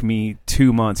that took me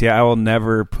 2 months. Yeah, I will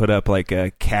never put up like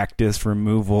a cactus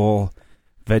removal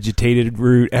vegetated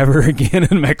route ever again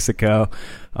in Mexico.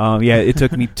 It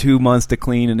took me 2 months to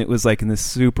clean, and it was like in this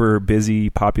super busy,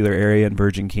 popular area in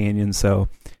Virgin Canyon. So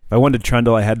if I wanted to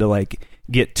trundle, I had to like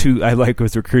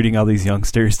was recruiting all these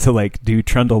youngsters to like do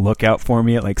trundle lookout for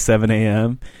me at like 7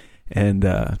 a.m. And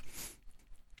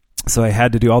so I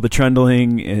had to do all the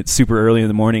trundling at super early in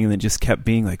the morning, and then just kept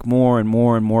being like more and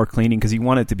more and more cleaning because you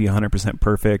want it to be 100%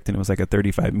 perfect, and it was like a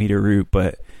 35-meter route.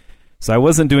 But so I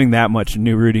wasn't doing that much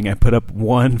new routing. I put up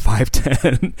one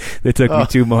 510 that took me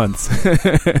 2 months.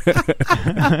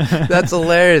 That's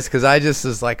hilarious because I just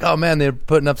was like, oh man, they're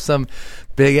putting up some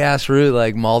big ass route,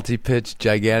 like multi-pitch,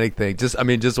 gigantic thing. Just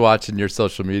watching your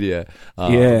social media.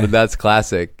 But that's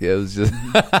classic. It was just.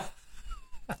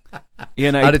 Yeah,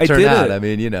 and how'd it turn out?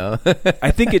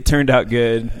 I think it turned out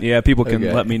good. Yeah, people can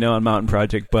let me know on Mountain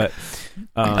Project, but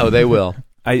they will.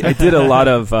 I did a lot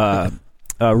of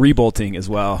rebolting as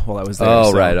well while I was there.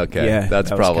 Oh, so, right, okay. Yeah,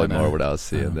 that's probably more what I was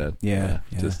seeing then.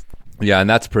 And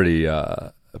that's pretty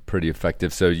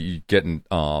effective. So you getting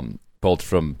bolts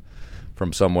from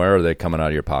from somewhere, or are they coming out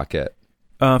of your pocket?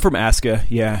 From ASCA,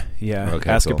 yeah. Okay,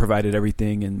 ASCA cool. provided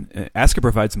everything, and ASCA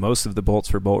provides most of the bolts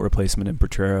for bolt replacement in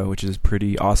Potrero, which is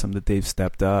pretty awesome that they've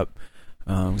stepped up.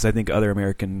 Because I think other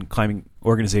American climbing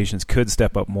organizations could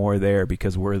step up more there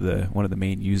because we're one of the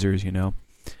main users, and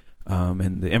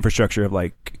the infrastructure of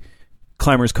like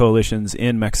climbers coalitions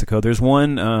in Mexico. There's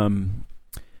one. I'm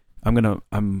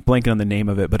blanking on the name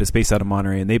of it, but it's based out of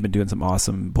Monterey, and they've been doing some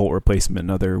awesome bolt replacement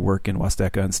and other work in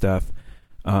Huasteca and stuff.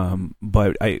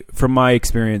 But from my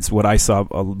experience, what I saw,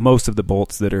 most of the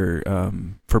bolts that are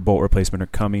for bolt replacement are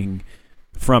coming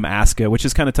from ASCA, which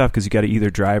is kind of tough because you got to either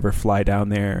drive or fly down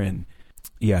there. And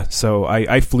yeah, so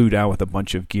I flew down with a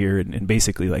bunch of gear and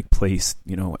basically like placed,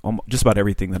 just about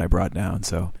everything that I brought down.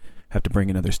 So have to bring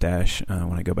another stash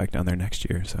when I go back down there next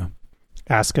year. So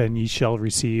ASCA and ye shall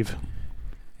receive.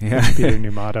 Yeah, should be their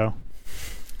new motto.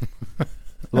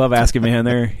 Love ASCA, man.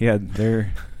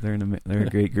 They're a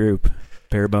great group.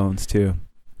 Bare bones too.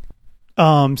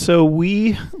 So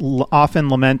we often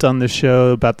lament on this show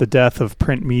about the death of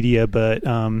print media, but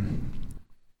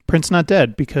print's not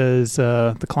dead because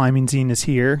the climbing zine is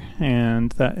here,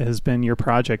 and that has been your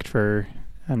project for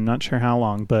I'm not sure how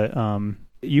long, but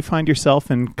you find yourself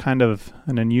in kind of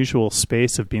an unusual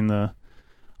space of being the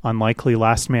unlikely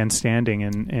last man standing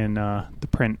in the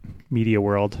print media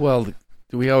world. Well,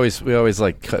 we always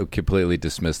like completely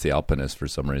dismiss the Alpinists for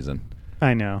some reason.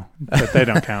 I know, but they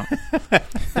don't count.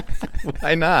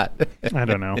 Why not? I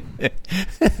don't know.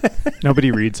 Nobody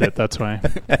reads it. That's why.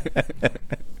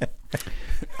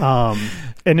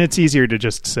 And it's easier to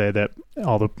just say that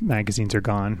all the magazines are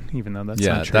gone, even though that's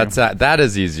not true. That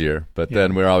is easier. But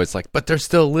then we're always like, but there's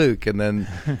still Luke. And then,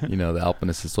 the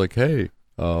Alpinist is like, hey,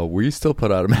 we still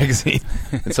put out a magazine.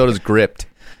 And so does Gripped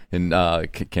in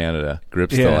Canada.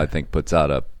 Gripped still, I think, puts out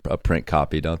a print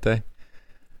copy, don't they?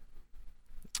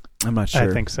 I'm not sure.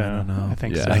 I think so. I don't know. I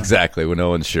think so. Yeah, exactly. When no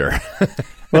one's sure.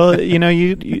 Well,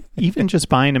 you even just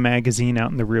buying a magazine out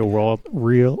in the real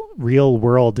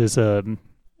world is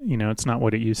it's not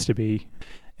what it used to be.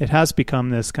 It has become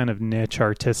this kind of niche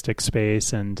artistic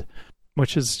space, and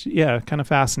which is kind of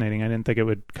fascinating. I didn't think it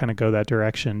would kind of go that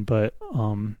direction, but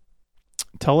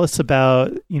tell us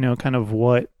about kind of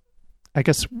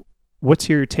what's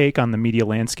your take on the media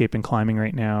landscape in climbing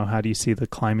right now? How do you see the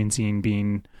climbing zine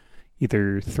being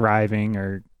either thriving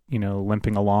or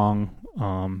limping along?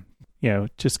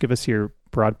 Just give us your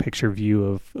broad picture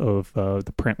view of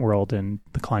the print world and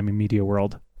the climbing media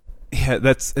world. Yeah,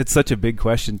 it's such a big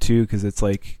question too, because it's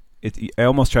like I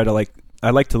almost try to I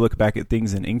like to look back at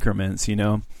things in increments.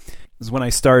 Because when I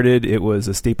started, it was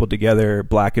a stapled together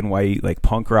black and white like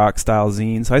punk rock style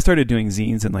zine. So I started doing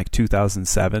zines in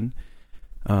 2007,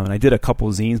 and I did a couple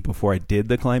zines before I did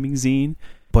the climbing zine.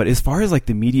 But as far as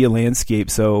the media landscape,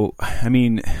 so I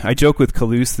mean, I joke with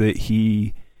Kalous that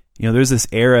he, there's this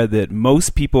era that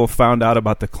most people found out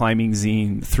about the climbing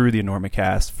zine through the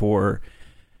Enormocast. For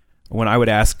when I would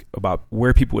ask about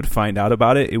where people would find out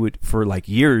about it, it would for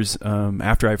years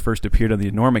after I first appeared on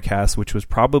the Enormocast, which was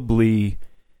probably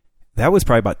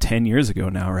about 10 years ago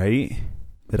now, right?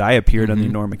 That I appeared on the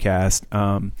Enormocast,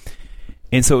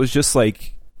 and so it was just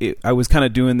I was kind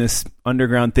of doing this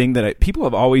underground thing that people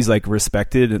have always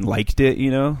respected and liked it,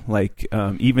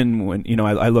 even when,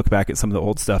 I look back at some of the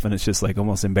old stuff and it's just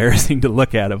almost embarrassing to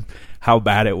look at of how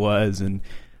bad it was and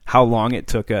how long it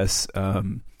took us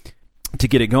to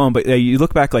get it going. But you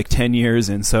look back 10 years,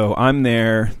 and so I'm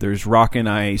there's Rock and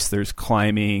Ice, there's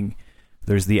climbing,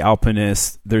 there's the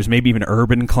Alpinist, there's maybe even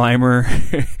Urban Climber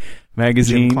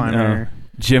magazine.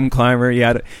 Gym Climber,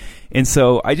 yeah. And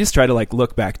so I just try to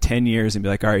look back 10 years and be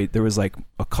all right, there was a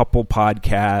couple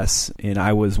podcasts, and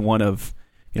I was one of,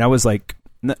 I was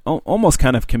almost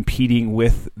kind of competing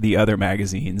with the other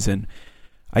magazines. And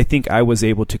I think I was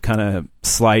able to kind of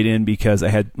slide in because I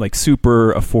had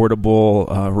super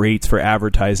affordable rates for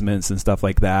advertisements and stuff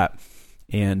like that.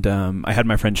 And I had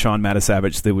my friend Sean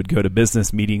Matasavage that would go to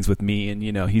business meetings with me, and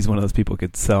he's one of those people who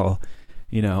could sell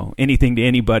anything to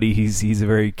anybody. He's a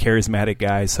very charismatic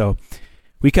guy. So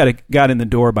we kind of got in the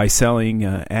door by selling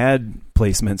ad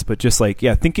placements, but just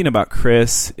thinking about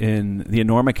Chris in the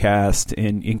Enormocast,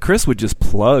 and Chris would just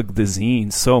plug the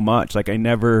zine so much.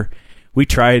 We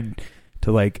tried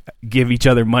to give each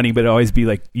other money, but it'd always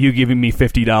be you giving me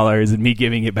 $50 and me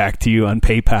giving it back to you on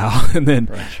PayPal. And then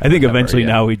I think eventually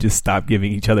now we just stopped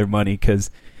giving each other money because,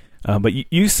 but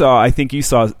you saw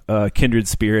kindred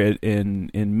spirit in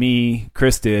me,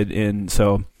 Chris did. And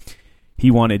so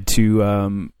he wanted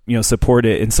to, support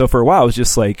it. And so for a while, it was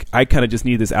just I kind of just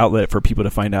need this outlet for people to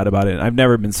find out about it. And I've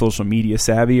never been social media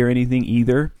savvy or anything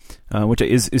either. which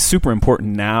is super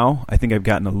important now. I think I've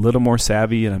gotten a little more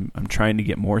savvy, and I'm trying to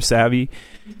get more savvy.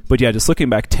 But yeah, just looking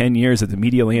back 10 years at the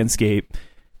media landscape,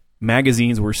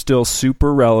 magazines were still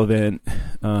super relevant,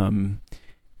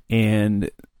 and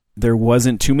there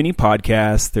wasn't too many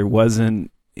podcasts. There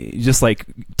wasn't, just like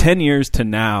 10 years to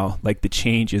now, like the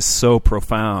change is so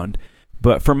profound.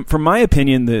 But from my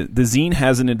opinion, the zine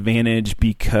has an advantage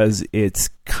because it's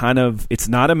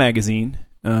not a magazine.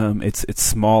 It's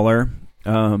smaller.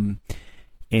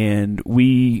 And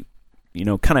we,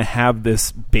 kind of have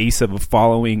this base of a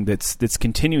following that's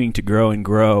continuing to grow and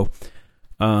grow.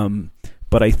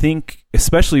 But I think,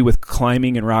 especially with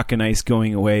climbing and rock and ice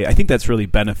going away, I think that's really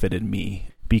benefited me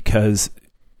because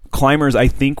climbers, I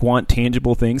think, want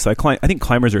tangible things. So I think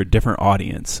climbers are a different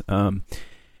audience. And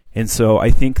so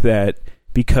I think that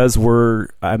because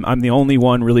I'm the only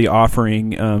one really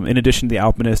offering, in addition to the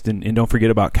Alpinist, and don't forget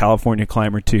about California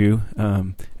Climber too.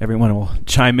 Everyone will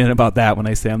chime in about that when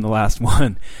I say I'm the last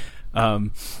one.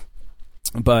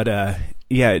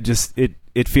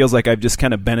 It feels like I've just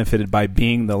kind of benefited by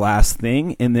being the last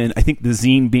thing. And then I think the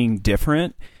zine being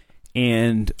different,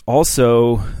 and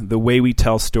also the way we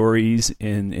tell stories,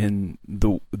 and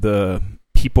the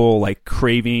people like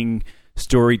craving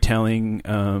storytelling,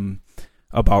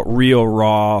 about real,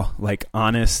 raw, like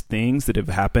honest things that have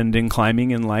happened in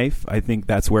climbing in life. I think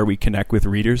that's where we connect with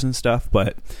readers and stuff.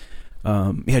 But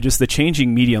just the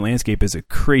changing media landscape is a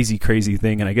crazy, crazy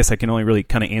thing. And I guess I can only really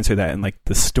kind of answer that in like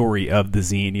the story of the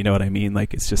zine. You know what I mean?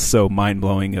 Like it's just so mind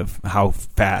blowing of how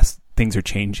fast things are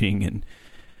changing, and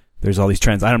there's all these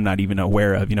trends I'm not even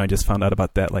aware of. I just found out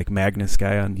about that like Magnus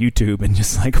guy on YouTube, and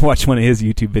just like watched one of his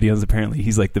YouTube videos. Apparently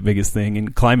he's like the biggest thing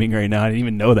in climbing right now. I didn't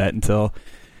even know that until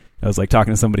I was like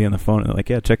talking to somebody on the phone, and they're like,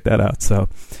 yeah, check that out. So,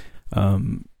 I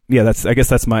guess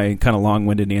that's my kind of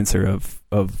long-winded answer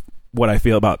of what I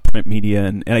feel about print media.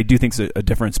 And I do think there's a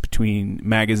difference between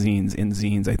magazines and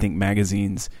zines. I think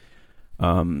magazines,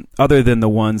 other than the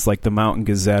ones like the Mountain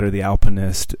Gazette or the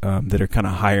Alpinist, that are kind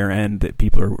of higher end that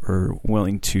people are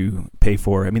willing to pay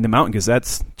for. I mean, the Mountain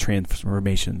Gazette's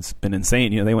transformation's been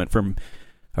insane. They went from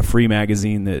a free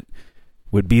magazine that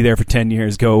would be there for 10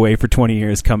 years, go away for 20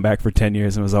 years, come back for 10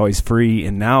 years, and was always free.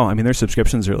 And now, I mean, their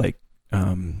subscriptions are like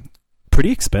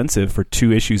pretty expensive for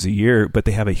 2 issues a year, but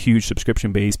they have a huge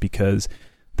subscription base because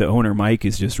the owner, Mike,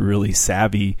 is just really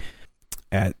savvy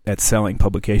at selling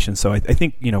publications. So I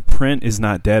think, print is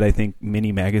not dead. I think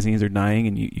many magazines are dying,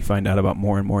 and you find out about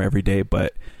more and more every day.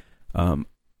 But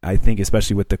I think,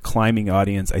 especially with the climbing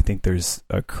audience, I think there's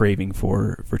a craving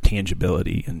for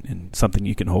tangibility and something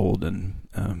you can hold and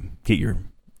get your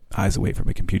eyes away from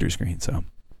a computer screen. So,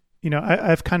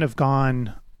 I've kind of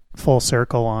gone full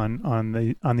circle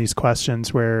on these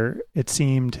questions, where it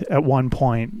seemed at one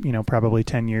point, probably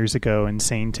 10 years ago,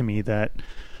 insane to me that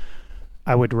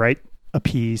I would write a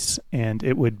piece and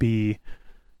it would be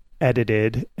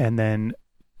edited and then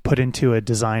put into a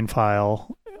design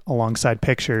file alongside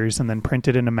pictures and then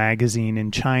printed in a magazine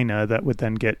in China that would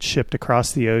then get shipped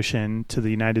across the ocean to the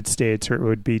United States, or it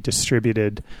would be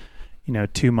distributed,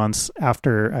 2 months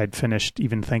after I'd finished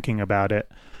even thinking about it.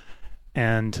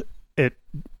 And it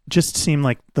just seemed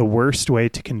like the worst way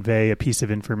to convey a piece of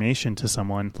information to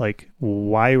someone. Like,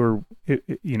 why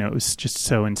it was just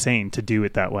so insane to do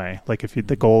it that way. Like, if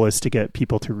the goal is to get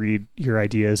people to read your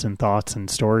ideas and thoughts and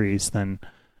stories, then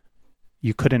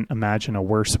you couldn't imagine a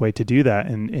worse way to do that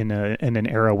in an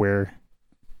era where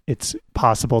it's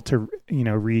possible to,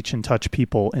 reach and touch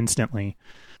people instantly.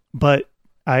 But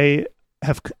I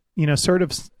have, sort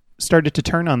of started to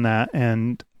turn on that,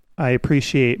 and I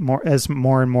appreciate more as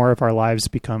more and more of our lives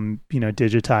become,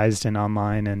 digitized and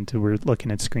online, and we're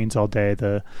looking at screens all day.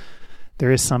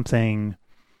 There is something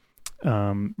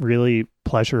really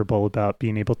pleasurable about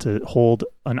being able to hold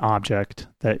an object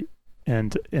that,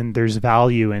 and there's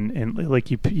value in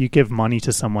like you give money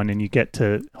to someone and you get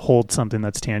to hold something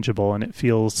that's tangible, and it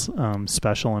feels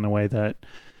special in a way that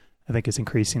I think is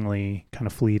increasingly kind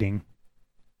of fleeting.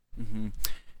 Mm-hmm.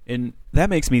 And that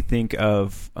makes me think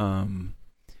of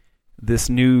this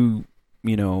new,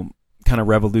 kind of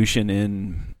revolution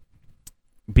in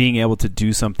being able to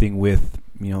do something with,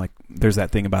 like there's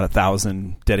that thing about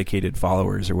 1,000 dedicated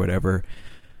followers or whatever.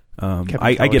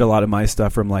 I get a lot of my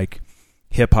stuff from like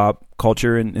hip hop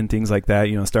culture and things like that,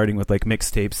 starting with like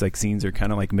mixtapes. Like zines are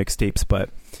kind of like mixtapes, but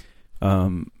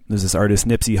there's this artist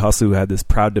Nipsey Hussle who had this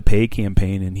Proud to Pay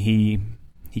campaign, and he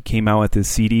came out with this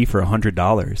CD for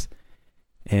 $100.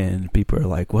 And people are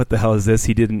like, what the hell is this?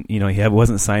 He didn't, he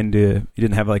wasn't signed to, he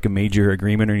didn't have like a major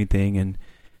agreement or anything. And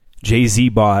Jay-Z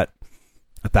bought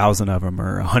 1,000 of them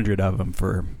or 100 of them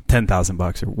for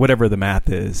 $10,000 or whatever the math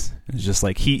is. It's just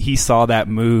like he saw that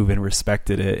move and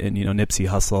respected it. And, Nipsey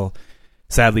Hussle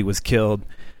sadly was killed.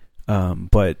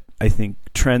 But I think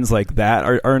trends like that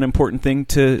are an important thing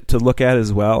to look at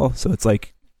as well. So it's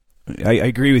like, I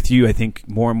agree with you. I think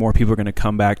more and more people are going to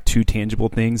come back to tangible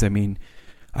things. I mean,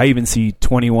 I even see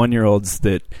 21-year-olds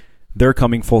that they're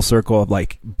coming full circle of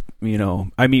like,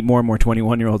 I meet more and more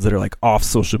 21-year-olds that are like off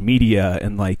social media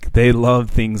and like they love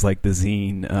things like the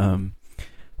zine.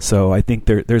 So I think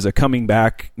there's a coming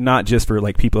back, not just for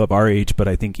like people of our age, but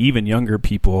I think even younger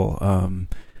people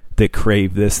that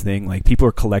crave this thing. Like people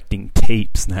are collecting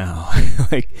tapes now.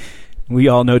 Like we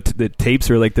all know that tapes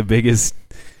are like the biggest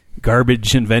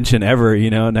garbage invention ever,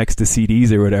 next to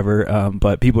CDs or whatever.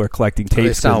 But people are collecting tapes.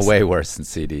 They sound way worse than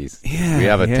CDs. Yeah, we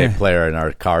have a tape player in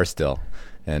our car still.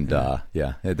 And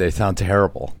they sound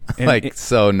terrible. Like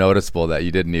so noticeable that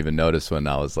you didn't even notice when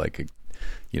I was like a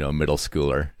middle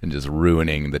schooler and just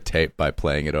ruining the tape by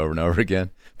playing it over and over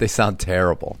again. They sound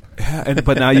terrible. Yeah,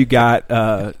 but now you got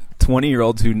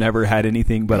 20-year-olds who never had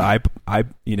anything but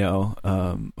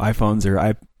iPhones or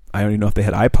I don't even know if they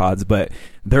had iPods, but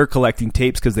they're collecting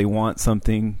tapes because they want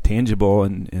something tangible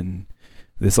and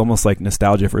it's almost like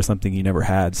nostalgia for something you never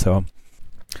had. So.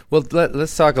 Well,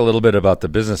 let's talk a little bit about the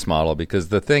business model, because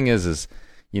the thing is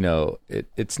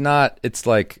it's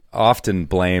like often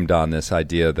blamed on this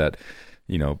idea that,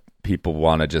 people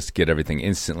want to just get everything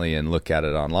instantly and look at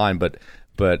it online. But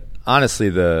honestly,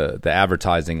 the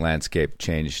advertising landscape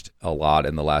changed a lot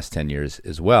in the last 10 years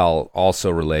as well,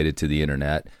 also related to the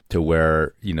internet, to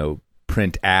where,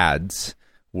 print ads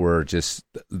were just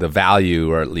the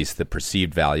value, or at least the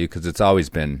perceived value, because it's always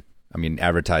been,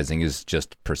 advertising is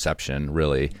just perception,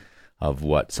 really, of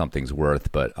what something's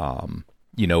worth. But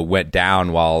went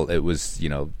down while it was,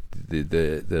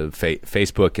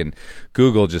 Facebook and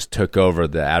Google just took over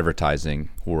the advertising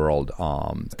world.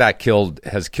 That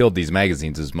has killed these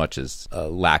magazines as much as a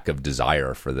lack of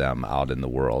desire for them out in the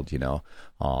world.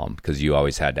 Because you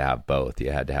always had to have both.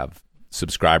 You had to have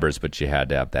subscribers, but you had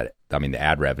to have that. The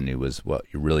ad revenue was what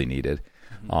you really needed.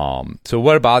 So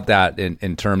what about that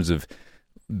in terms of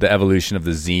the evolution of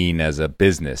the zine as a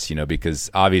business,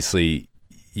 because obviously,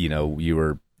 you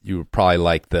were probably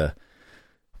like the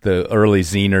early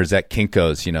ziners at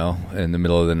Kinko's, in the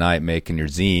middle of the night making your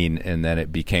zine, and then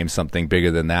it became something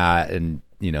bigger than that. And,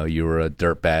 you were a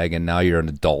dirtbag, and now you're an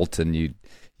adult and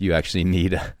you actually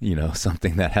need,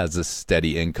 something that has a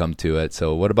steady income to it.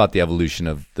 So what about the evolution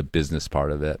of the business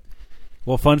part of it?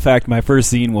 Well, fun fact, my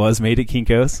first zine was made at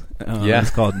Kinko's.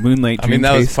 It's called Moonlight Dream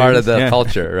that was Chasers. part of the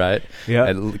culture, right?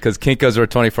 Yeah. Because Kinko's were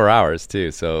 24 hours, too.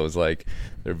 So it was like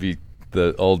there'd be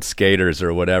the old skaters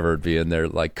or whatever be in there,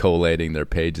 like, collating their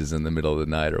pages in the middle of the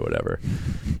night or whatever.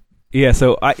 Yeah,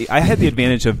 so I had the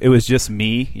advantage of, it was just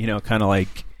me, kind of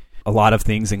like a lot of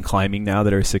things in climbing now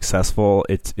that are successful.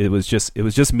 It was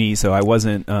just me, so I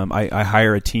wasn't, I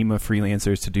hire a team of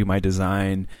freelancers to do my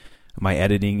design, my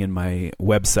editing, and my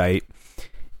website.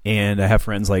 And I have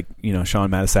friends like, Sean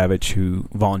Matasavich, who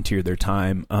volunteered their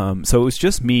time. So it was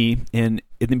just me. And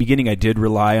in the beginning, I did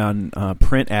rely on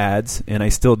print ads, and I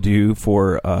still do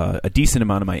for a decent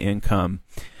amount of my income.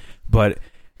 But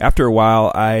after a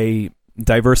while, I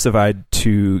diversified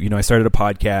to, I started a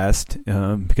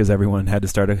podcast because everyone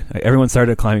started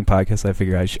a climbing podcast. So I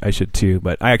figured I should too.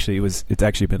 But it's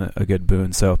actually been a good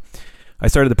boon. So I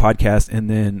started the podcast, and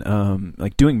then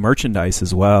like doing merchandise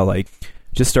as well. Like,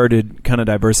 just started kind of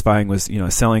diversifying, was,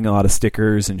 selling a lot of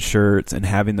stickers and shirts and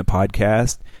having the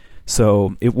podcast.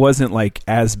 So it wasn't like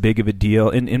as big of a deal.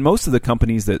 In most of the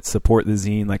companies that support the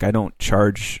zine, like I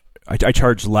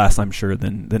charge less, I'm sure,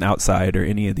 than Outside or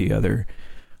any of the other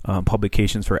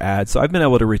publications for ads. So I've been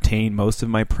able to retain most of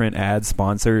my print ad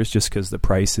sponsors just because the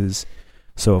price is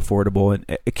so affordable.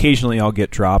 And occasionally I'll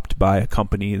get dropped by a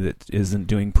company that isn't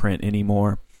doing print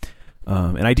anymore.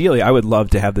 And ideally, I would love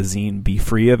to have the zine be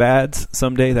free of ads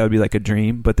someday. That would be like a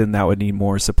dream, but then that would need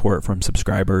more support from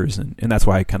subscribers. And that's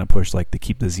why I kind of push like the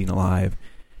Keep the Zine Alive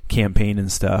campaign and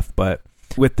stuff. But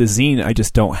with the zine, I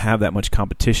just don't have that much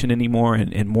competition anymore.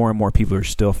 And more people are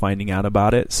still finding out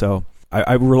about it. So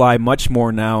I rely much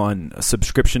more now on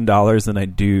subscription dollars than I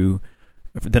did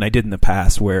in the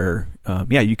past, where,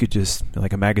 you could just,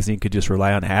 like a magazine could just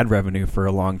rely on ad revenue for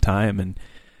a long time.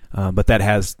 But that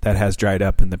has dried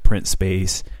up in the print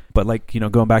space. But like,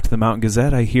 going back to the Mountain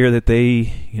Gazette, I hear that they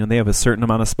have a certain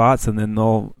amount of spots, and then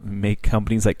they'll make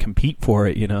companies like compete for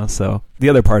it, So the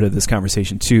other part of this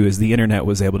conversation too is the internet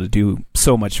was able to do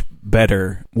so much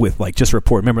better with like just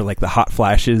report. Remember like the hot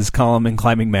flashes column in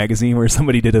Climbing Magazine where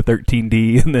somebody did a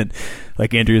 13D and then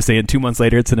like Andrew was saying 2 months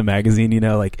later it's in a magazine,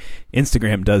 like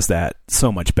Instagram does that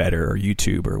so much better, or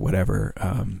YouTube or whatever.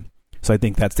 So I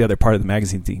think that's the other part of the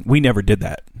magazine thing. We never did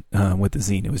that with the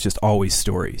zine. It was just always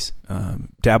stories.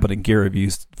 Dabbled in gear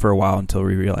reviews for a while until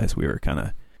we realized we were kind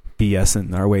of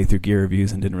BSing our way through gear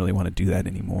reviews and didn't really want to do that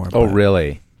anymore. Oh,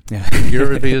 really? Yeah. Gear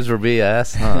reviews were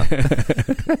BS, huh?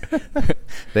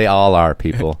 They all are,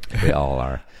 people. They all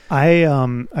are.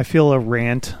 I feel a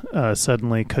rant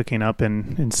suddenly cooking up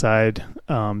inside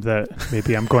that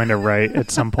maybe I'm going to write at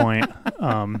some point.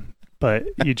 But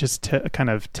you just kind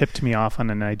of tipped me off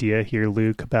on an idea here,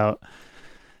 Luke, about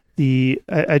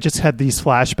I just had these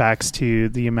flashbacks to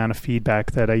the amount of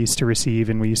feedback that I used to receive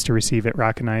and we used to receive at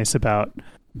Rock and Ice about,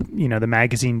 the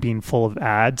magazine being full of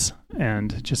ads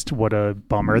and just what a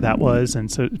bummer that was.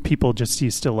 And so people just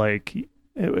used to like,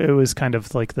 it was kind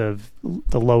of like the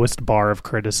lowest bar of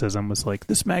criticism was like,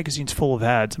 this magazine's full of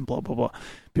ads and blah, blah, blah.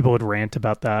 People would rant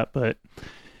about that, but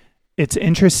it's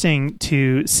interesting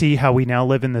to see how we now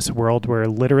live in this world where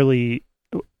literally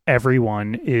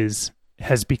everyone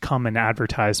has become an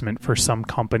advertisement for some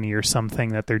company or something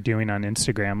that they're doing on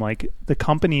Instagram. Like the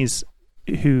companies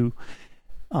who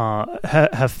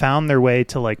have found their way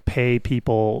to like pay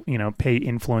people, pay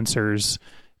influencers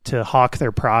to hawk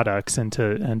their products and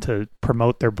to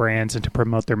promote their brands and to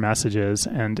promote their messages,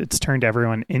 and it's turned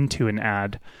everyone into an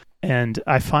ad. And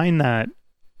I find that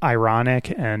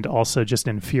ironic and also just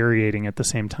infuriating at the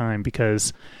same time,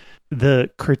 because the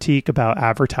critique about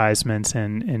advertisements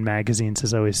in magazines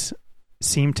has always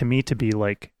seemed to me to be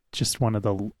like just one of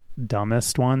the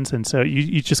dumbest ones. And so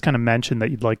you just kind of mentioned that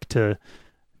you'd like to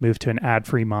move to an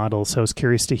ad-free model. So I was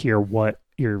curious to hear what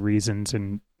your reasons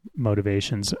and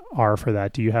motivations are for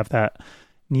that. Do you have that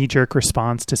knee-jerk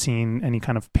response to seeing any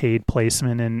kind of paid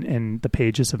placement in the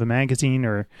pages of a magazine,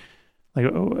 or like,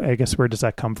 I guess, where does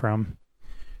that come from?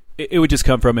 It would just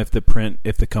come from if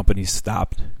the company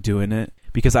stopped doing it,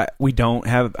 because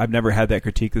I've never had that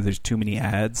critique that there's too many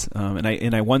ads.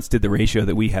 And I once did the ratio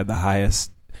that we had the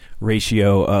highest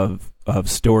ratio of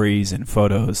stories and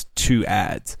photos to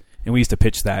ads, and we used to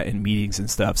pitch that in meetings and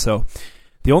stuff. So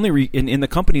the only in the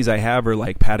companies I have are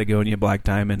like Patagonia, Black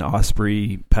Diamond,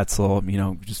 Osprey,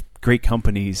 Petzl, just great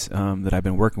companies that I've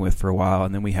been working with for a while.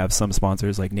 And then we have some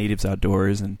sponsors like Natives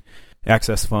Outdoors and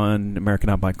Access Fund, American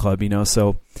Outback Club,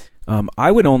 So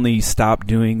I would only stop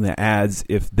doing the ads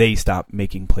if they stop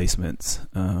making placements.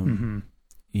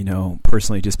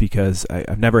 Personally, just because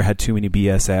I've never had too many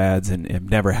BS ads and have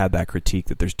never had that critique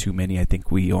that there's too many. I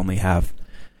think we only have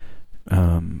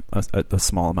a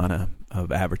small amount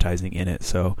of advertising in it.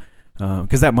 So,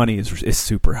 because that money is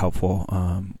super helpful.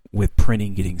 With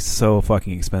printing getting so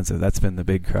fucking expensive, that's been the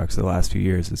big crux of the last few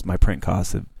years. Is my print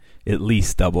costs have at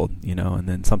least doubled, and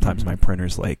then sometimes my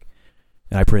printer's like,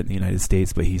 and I print in the United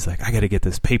States, but he's like, I got to get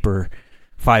this paper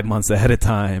 5 months ahead of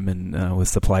time, and with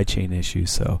supply chain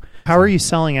issues. So how are you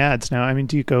selling ads now? I mean,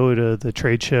 do you go to the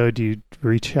trade show? Do you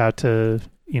reach out to,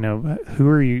 who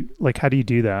are you, like, how do you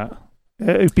do that?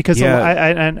 Because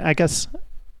I guess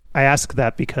I ask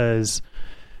that because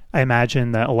I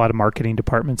imagine that a lot of marketing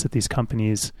departments at these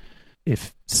companies,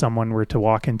 if someone were to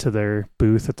walk into their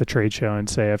booth at the trade show and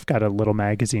say, I've got a little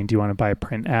magazine, do you want to buy a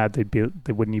print ad?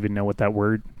 They wouldn't even know what that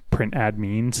word print ad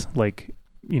means. Like,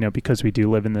 because we do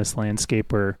live in this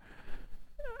landscape where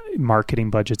marketing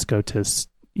budgets go to,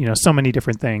 so many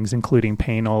different things, including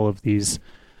paying all of these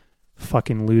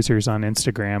fucking losers on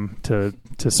Instagram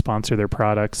to sponsor their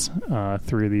products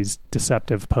through these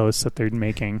deceptive posts that they're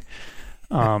making.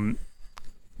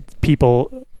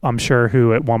 People, I'm sure,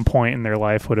 who at one point in their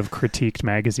life would have critiqued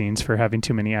magazines for having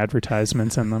too many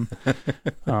advertisements in them,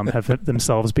 have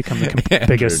themselves become the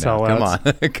biggest sellouts.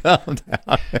 Come on, calm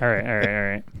down. All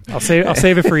right. I'll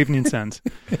save it for Evening Sends.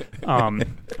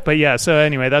 But yeah. So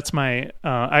anyway, that's my.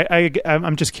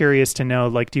 I'm just curious to know.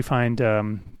 Like, do you find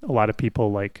a lot of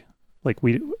people like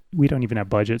we don't even have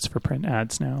budgets for print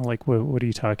ads now? Like, what are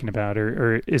you talking about?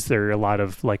 Or is there a lot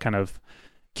of like kind of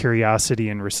curiosity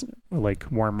and like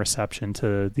warm reception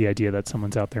to the idea that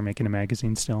someone's out there making a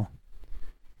magazine still?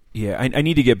 Yeah, I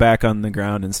need to get back on the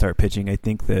ground and start pitching. I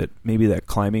think that maybe that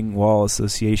Climbing Wall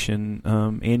Association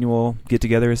annual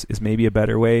get-together is maybe a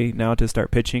better way now to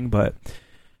start pitching, but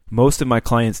most of my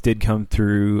clients did come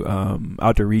through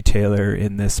Outdoor Retailer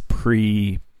in this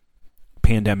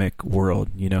pre-pandemic world.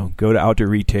 Go to Outdoor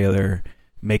Retailer,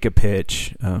 make a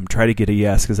pitch, try to get a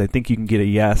yes, because I think you can get a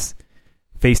yes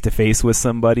face-to-face with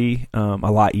somebody a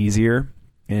lot easier.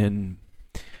 And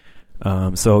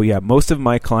so, yeah, most of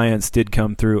my clients did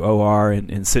come through OR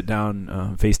and sit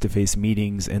down face-to-face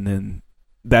meetings. And then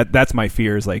that's my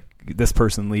fear is like this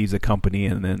person leaves a company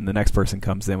and then the next person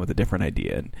comes in with a different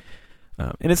idea.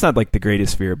 And it's not like the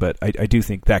greatest fear, but I do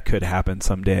think that could happen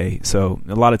someday. So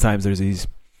a lot of times there's these,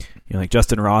 like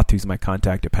Justin Roth, who's my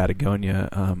contact at Patagonia.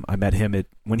 I met him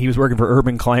when he was working for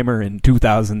Urban Climber in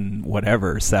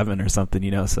 2007 or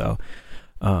something, so,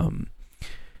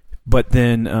 but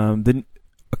then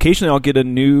occasionally I'll get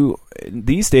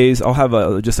these days I'll have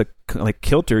like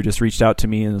Kilter just reached out to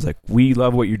me and was like, we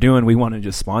love what you're doing. We want to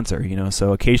just sponsor,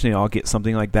 so occasionally I'll get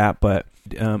something like that. But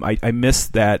I miss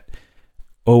that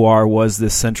OR was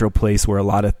this central place where a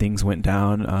lot of things went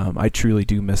down. I truly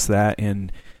do miss that.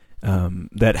 And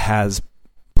that has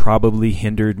probably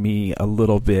hindered me a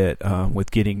little bit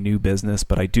with getting new business.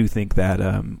 But I do think that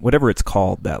whatever it's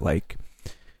called, that like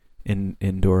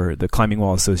indoor, the Climbing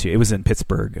Wall Association, it was in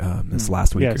Pittsburgh this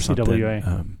last week or something.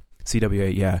 CWA.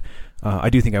 CWA, yeah. I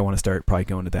do think I want to start probably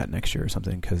going to that next year or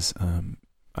something because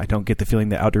I don't get the feeling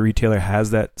that Outdoor Retailer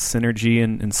has that synergy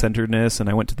and centeredness. And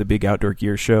I went to the big outdoor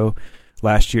gear show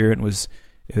last year and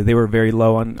they were very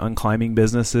low on climbing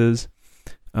businesses.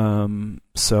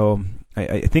 So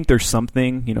I think there's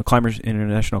something,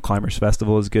 International Climbers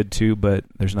Festival is good too, but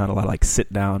there's not a lot of like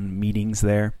sit down meetings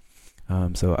there.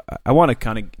 So I want to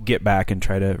kind of get back and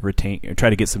try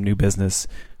to get some new business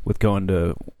with going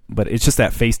to, but it's just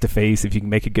that face to face. If you can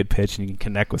make a good pitch and you can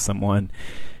connect with someone,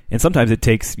 and sometimes it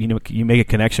takes, you make a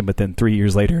connection, but then 3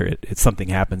 years later something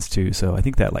happens too. So I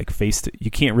think that like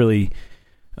you can't really,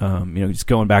 just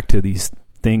going back to these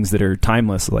things that are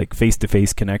timeless, like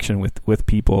face-to-face connection with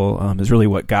people is really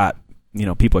what got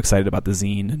people excited about the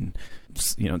zine. And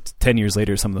 10 years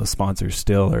later, some of those sponsors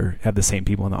still have the same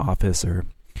people in the office or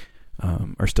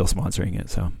are still sponsoring it.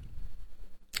 So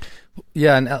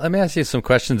yeah, and let me ask you some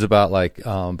questions about like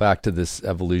back to this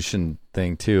evolution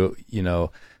thing too.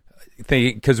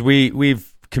 Because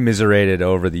we've commiserated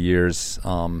over the years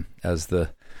as the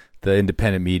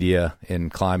independent media in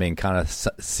climbing kind of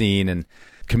seen and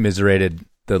commiserated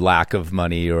the lack of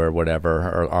money or whatever,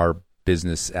 or our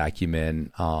business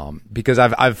acumen. Because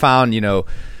I've found,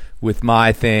 with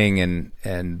my thing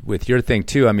and with your thing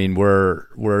too, I mean,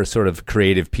 we're sort of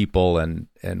creative people and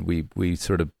we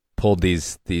sort of pulled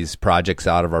these projects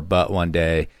out of our butt one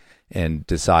day and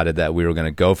decided that we were going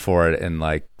to go for it. And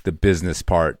like the business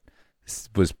part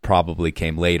probably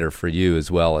came later for you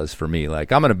as well as for me.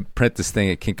 Like, I'm going to print this thing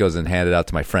at Kinko's and hand it out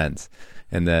to my friends.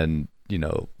 And then,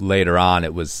 later on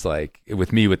it was like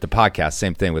with me with the podcast,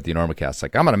 same thing with the Enormocast.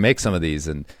 Like, I'm going to make some of these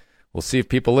and we'll see if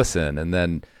people listen. And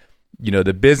then,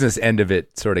 the business end of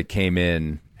it sort of came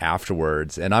in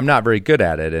afterwards, and I'm not very good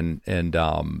at it.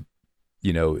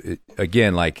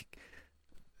 Again, like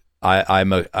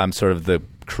I'm sort of the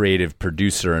creative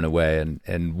producer in a way.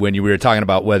 And when we were talking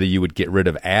about whether you would get rid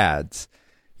of ads,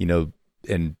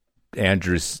 and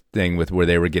Andrew's thing with where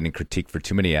they were getting critiqued for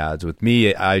too many ads, with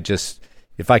me,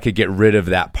 if I could get rid of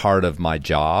that part of my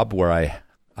job where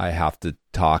I have to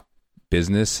talk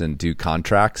business and do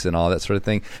contracts and all that sort of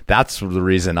thing, that's the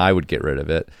reason I would get rid of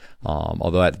it.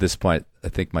 Although at this point, I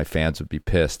think my fans would be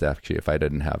pissed actually if I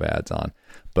didn't have ads on.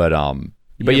 But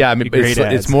yeah, I mean,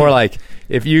 it's more like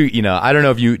if I don't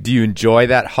know if do you enjoy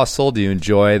that hustle? Do you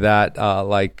enjoy that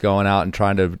like going out and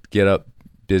trying to get up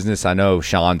business? I know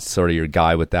Sean's sort of your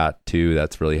guy with that too.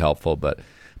 That's really helpful, but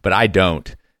I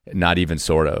don't, not even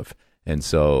sort of. And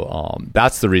so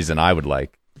that's the reason I would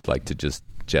like to just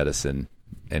jettison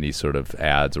any sort of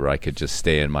ads where I could just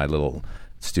stay in my little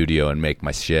studio and make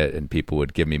my shit and people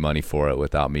would give me money for it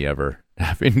without me ever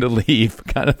having to leave,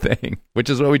 kind of thing, which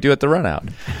is what we do at the RunOut.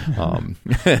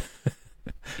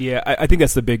 Yeah, I think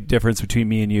that's the big difference between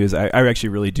me and you is I actually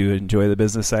really do enjoy the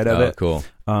business side of it. Cool.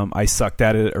 I sucked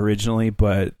at it originally,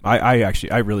 but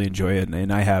I really enjoy it,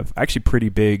 and I have actually pretty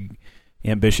big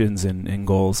ambitions and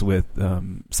goals with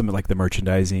some of like the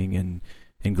merchandising and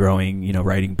growing,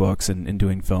 writing books and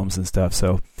doing films and stuff.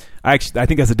 So I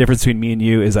think that's the difference between me and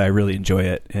you is I really enjoy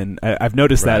it. And I've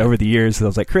noticed that over the years. I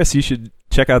was like, Chris, you should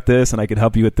check out this and I could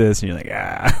help you with this. And you're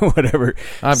like, whatever.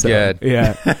 I'm good.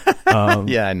 Yeah.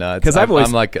 Yeah, I know. Because I'm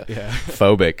like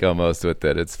phobic almost with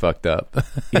it. It's fucked up.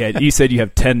 Yeah. You said you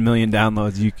have 10 million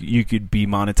downloads. You could be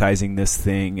monetizing this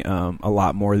thing a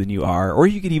lot more than you are, or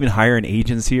you could even hire an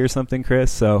agency or something,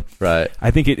 Chris. So right.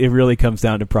 I think it really comes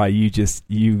down to probably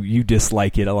you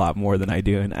dislike it a lot more than I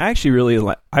do. And I actually really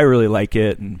like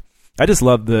it. And I just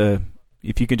love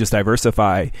if you can just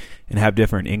diversify and have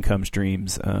different income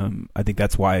streams. I think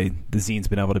that's why the zine's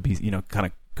been able to be, kind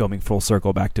of going full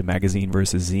circle back to magazine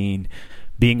versus zine.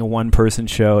 being a one-person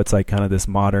show, it's like kind of this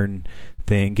modern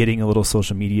thing, getting a little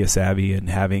social media savvy and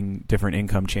having different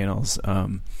income channels.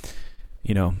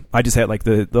 I just had like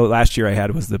the last year I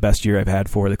had was the best year I've had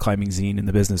for the climbing zine, and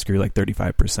the business grew like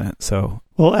 35%. So,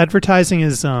 well, advertising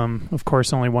is, of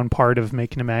course, only one part of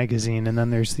making a magazine. And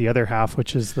then there's the other half,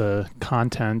 which is the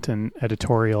content and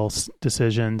editorial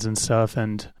decisions and stuff.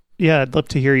 And yeah, I'd love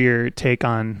to hear your take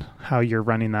on how you're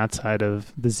running that side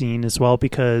of the zine as well,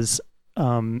 because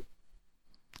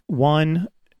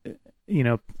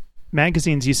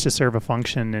magazines used to serve a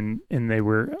function, and they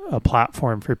were a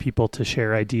platform for people to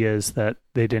share ideas that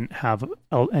they didn't have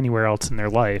anywhere else in their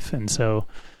life. And so,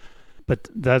 but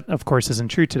that of course isn't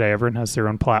true today. Everyone has their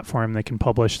own platform. They can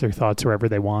publish their thoughts wherever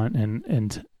they want.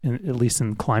 And at least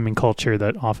in climbing culture,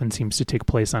 that often seems to take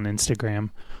place on Instagram.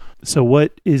 So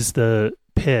what is the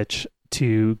pitch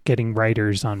to getting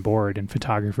writers on board and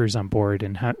photographers on board?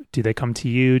 And how do they come to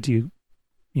you? Do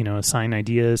you assign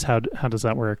ideas? How does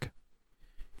that work?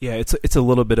 Yeah, it's a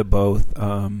little bit of both.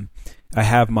 I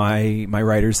have my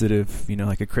writers that have,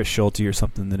 like a Chris Schulte or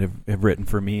something that have written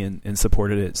for me and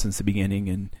supported it since the beginning.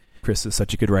 And Chris is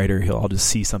such a good writer. I'll just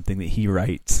see something that he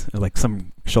writes, like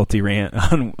some Schulte rant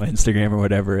on Instagram or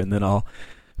whatever, and then I'll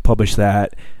publish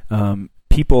that.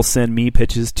 People send me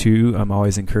pitches too. I'm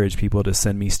always encourage people to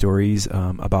send me stories.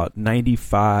 About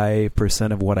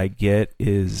 95% of what I get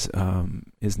is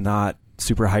not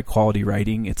super high quality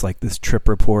writing. It's like this trip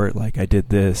report, like I did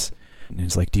this, and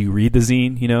it's like, do you read the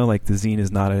zine? Like the zine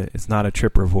is not a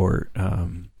trip report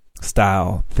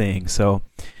style thing. So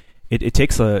it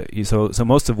takes so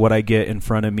most of what I get in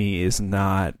front of me is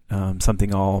not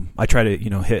something I try to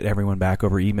hit everyone back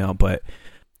over email. But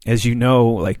as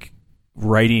like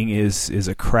writing is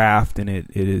a craft, and it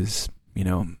is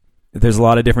there's a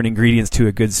lot of different ingredients to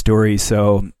a good story.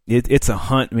 So it's a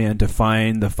hunt, man, to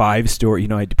find the 5 story.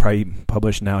 I probably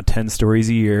publish now 10 stories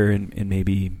a year, and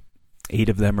maybe 8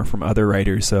 of them are from other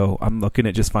writers. So I'm looking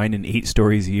at just finding 8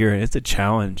 stories a year, and it's a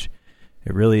challenge.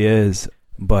 It really is.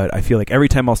 But I feel like every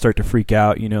time I'll start to freak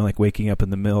out, like waking up in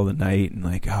the middle of the night and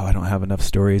like, oh, I don't have enough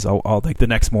stories. I'll like the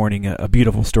next morning, a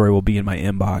beautiful story will be in my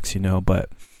inbox, But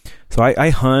so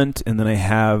I hunt, and then I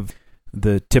have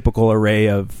the typical array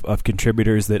of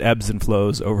contributors that ebbs and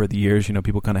flows over the years.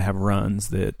 People kind of have runs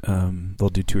that they'll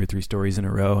do 2 or 3 stories in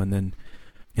a row and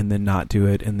then not do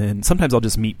it. And then sometimes I'll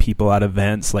just meet people at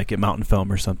events, like at Mountain Film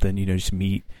or something, just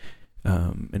meet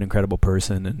an incredible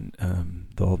person, and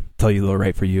they'll tell you they'll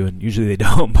write for you, and usually they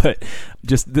don't, but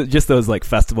just those like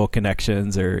festival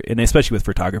connections, and especially with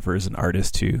photographers and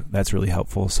artists too, that's really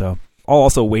helpful. So I'll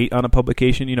also wait on a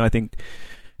publication. I think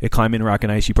at Climbing Rock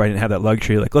and Ice, you probably didn't have that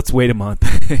luxury. Like, let's wait a month.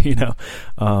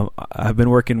 I've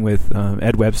been working with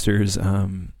Ed Webster's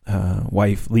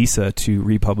wife, Lisa, to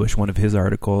republish one of his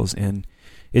articles, and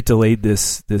it delayed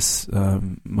this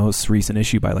most recent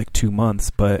issue by like 2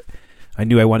 months. But I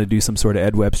knew I wanted to do some sort of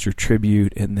Ed Webster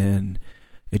tribute, and then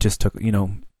it just took.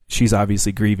 She's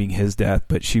obviously grieving his death,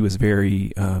 but she was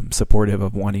very supportive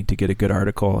of wanting to get a good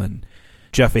article. And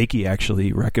Jeff Akey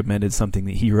actually recommended something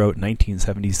that he wrote in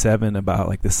 1977 about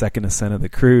like the second ascent of the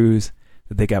cruise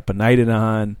that they got benighted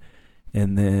on.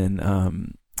 And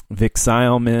then Vic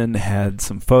Seilman had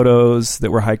some photos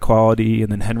that were high quality. And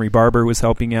then Henry Barber was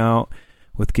helping out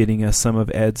with getting us some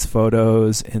of Ed's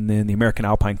photos. And then the American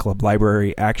Alpine Club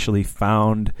Library actually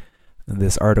found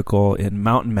this article in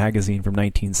Mountain Magazine from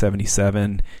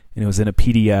 1977. And it was in a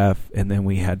PDF. And then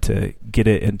we had to get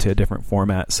it into a different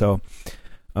format. So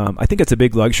I think it's a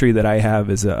big luxury that I have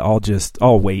is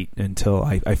I'll wait until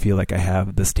I feel like I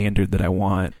have the standard that I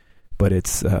want. But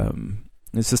it's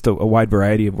just a wide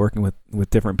variety of working with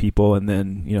different people. And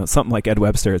then, something like Ed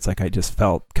Webster, it's like I just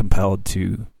felt compelled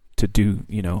to do,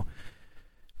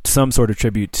 some sort of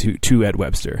tribute to Ed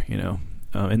Webster,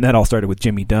 and that all started with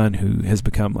Jimmy Dunn, who has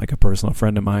become like a personal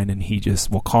friend of mine, and he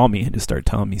just will call me and just start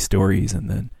telling me stories. And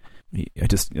then I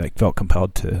just like felt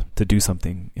compelled to do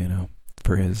something,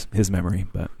 for his memory.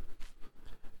 But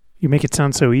you make it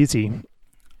sound so easy.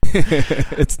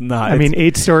 It's not. I mean,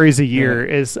 8 stories a year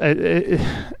is.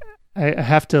 I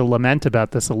have to lament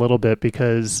about this a little bit,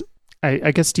 because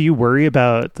I guess, do you worry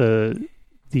about the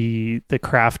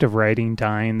craft of writing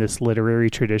dying, this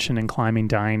literary tradition in climbing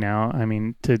dying out? I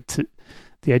mean, to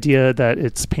the idea that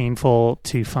it's painful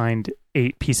to find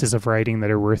 8 pieces of writing that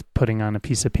are worth putting on a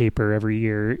piece of paper every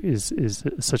year is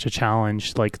such a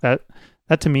challenge. Like that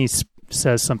to me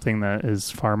says something that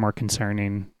is far more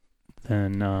concerning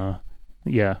than,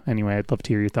 anyway, I'd love to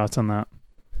hear your thoughts on that.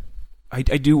 I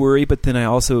do worry, but then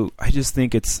I just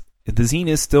think the zine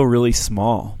is still really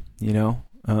small,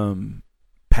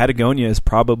 Patagonia is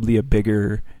probably a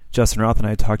bigger, Justin Roth and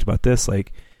I talked about this,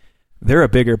 like they're a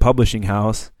bigger publishing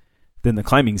house than the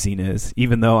Climbing Zine is,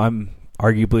 even though I'm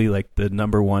arguably like the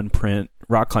number one print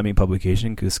rock climbing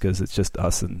publication, because it's just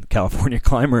us and California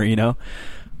Climber, you know.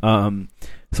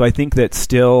 So I think that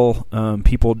still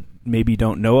people maybe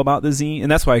don't know about the zine,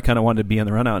 and that's why I kind of wanted to be on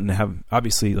the RunOut and have,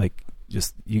 obviously, like,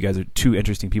 just you guys are two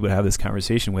interesting people to have this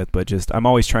conversation with, but just I'm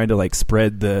always trying to like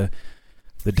spread the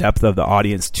depth of the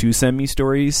audience to send me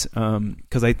stories,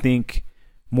 because I think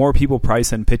more people probably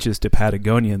send pitches to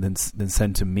Patagonia than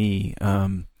send to me.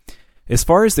 As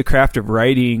far as the craft of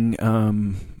writing,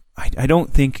 I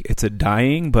don't think it's a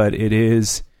dying, but it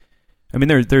is. I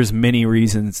mean, there's many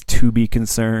reasons to be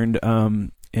concerned.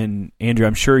 And Andrew,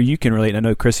 I'm sure you can relate. I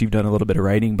know, Chris, you've done a little bit of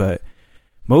writing, but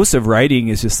most of writing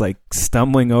is just like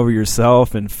stumbling over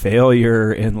yourself and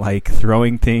failure and like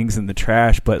throwing things in the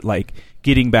trash, but like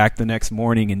getting back the next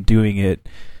morning and doing it,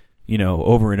 you know,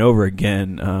 over and over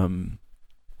again,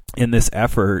 in this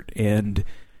effort. And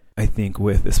I think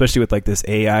especially with like this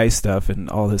AI stuff and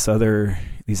all these other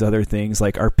things,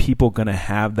 like, are people going to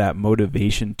have that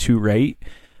motivation to write?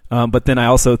 But then I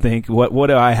also think, what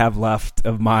do I have left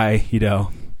of my, you know,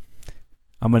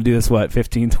 I'm going to do this,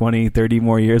 15, 20, 30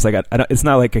 more years? Like, it's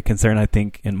not like a concern, I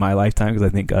think, in my lifetime, because I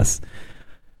think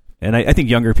and I think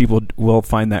younger people will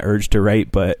find that urge to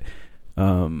write. But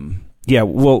yeah,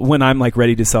 well, when I'm like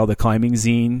ready to sell the Climbing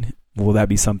Zine, will that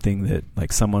be something that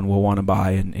like someone will want to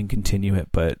buy and continue it?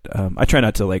 But I try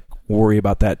not to like worry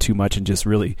about that too much and just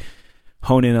really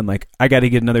hone in on like, I got to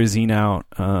get another zine out.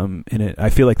 And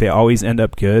I feel like they always end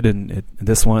up good. And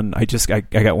this one, I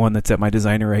got one that's at my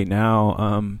designer right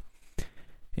now.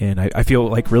 And I feel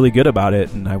like really good about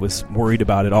it. And I was worried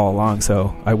about it all along.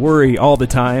 So I worry all the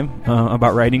time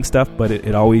about writing stuff, but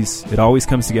it always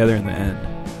comes together in the end.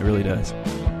 It really does.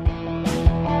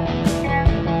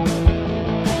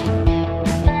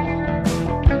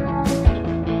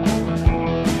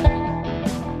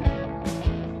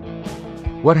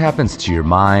 What happens to your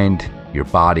mind, your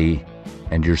body,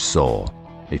 and your soul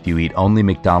if you eat only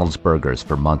McDonald's burgers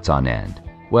for months on end?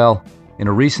 Well, in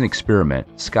a recent experiment,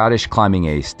 Scottish climbing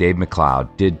ace Dave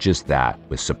McLeod did just that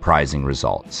with surprising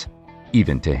results,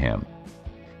 even to him.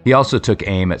 He also took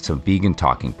aim at some vegan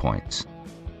talking points.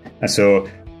 And so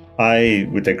I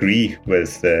would agree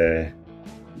with the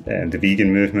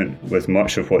vegan movement with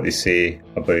much of what they say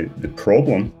about the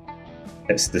problem.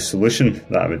 It's the solution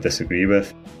that I would disagree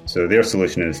with. So their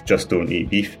solution is just don't eat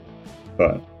beef.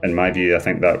 But in my view, I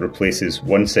think that replaces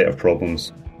one set of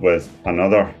problems with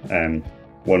another.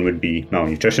 One would be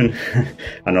malnutrition.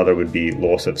 Another would be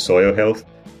loss of soil health.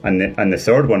 And the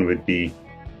third one would be,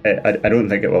 I don't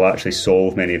think it will actually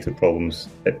solve many of the problems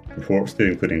it purports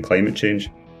to, including climate change.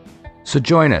 So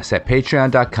join us at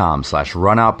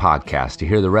patreon.com/runoutpodcast to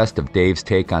hear the rest of Dave's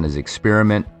take on his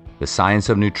experiment, the science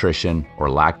of nutrition, or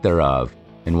lack thereof,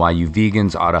 and why you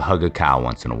vegans ought to hug a cow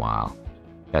once in a while.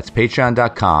 That's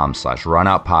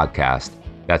patreon.com/runoutpodcast.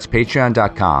 That's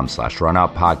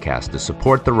patreon.com/runoutpodcast to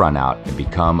support the RunOut and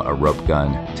become a rope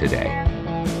gun today.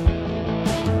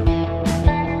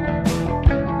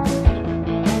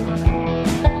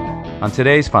 On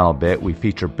today's final bit, we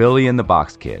feature Billy and the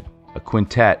Box Kid, a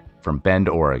quintet from Bend,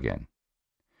 Oregon.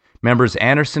 Members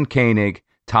Anderson Koenig,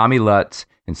 Tommy Lutz,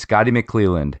 and Scotty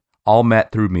McClelland all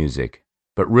met through music,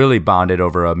 but really bonded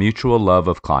over a mutual love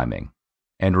of climbing.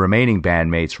 And remaining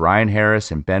bandmates Ryan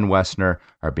Harris and Ben Wessner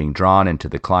are being drawn into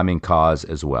the climbing cause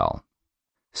as well.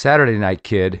 Saturday Night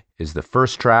Kid is the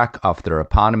first track off their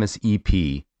eponymous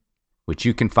EP, which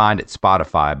you can find at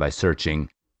Spotify by searching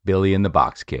Billy and the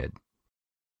Box Kid.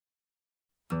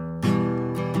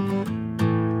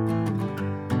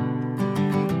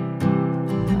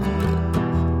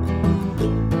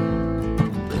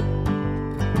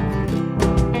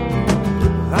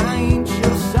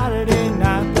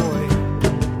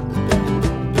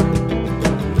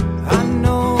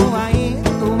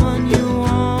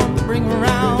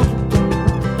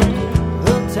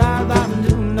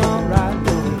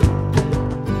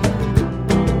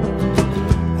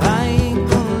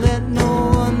 Let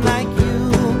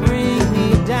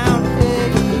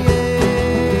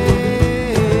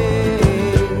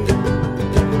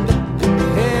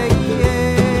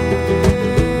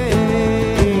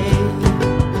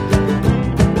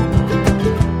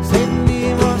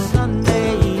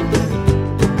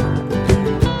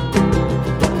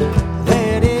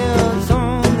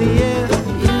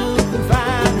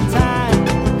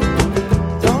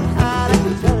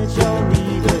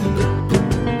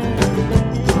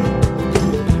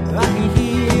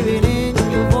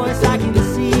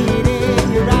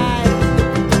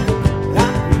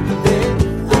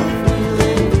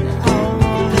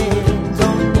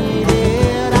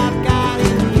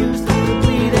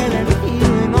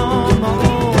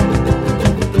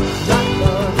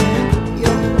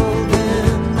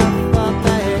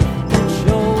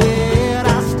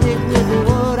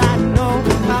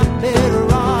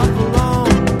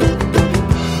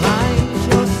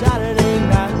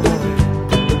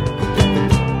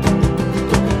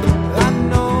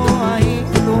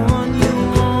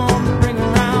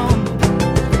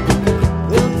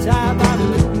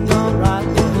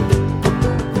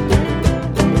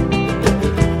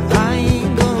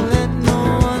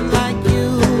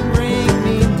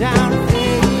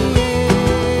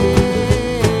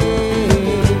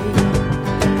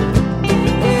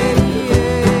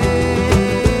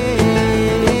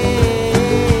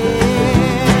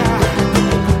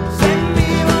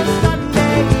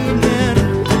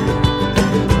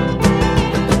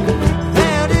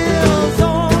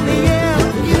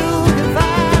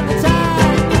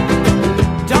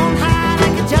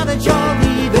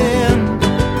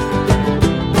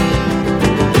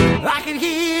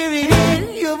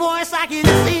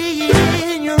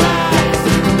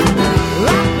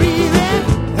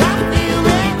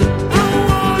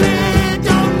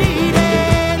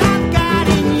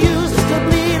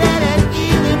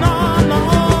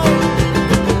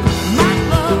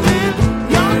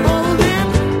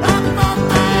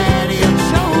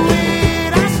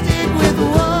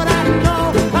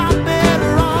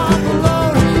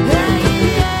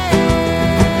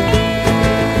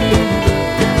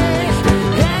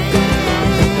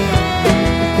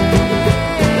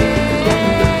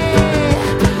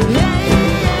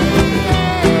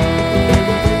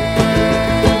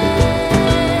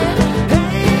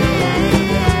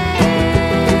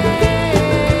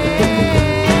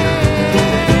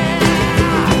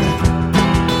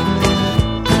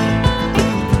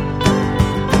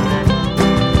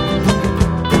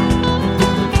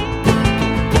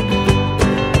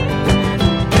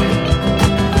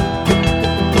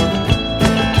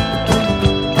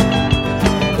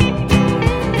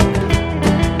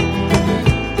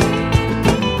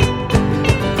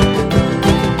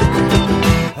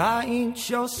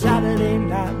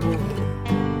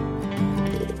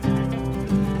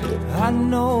I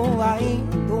know I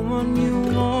ain't the one you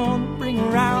want to bring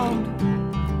around.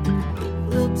 A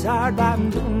little tired, but I'm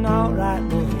doing alright,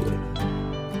 baby.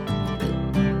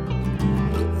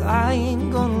 I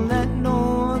ain't gonna let no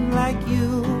one like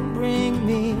you bring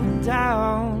me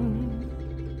down.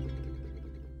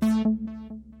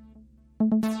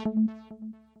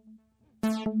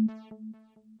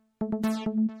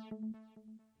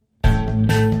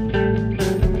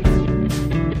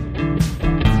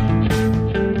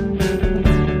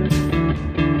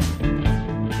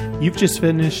 You've just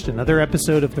finished another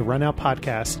episode of the RunOut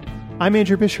Podcast. I'm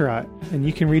Andrew Bisharat, and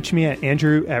you can reach me at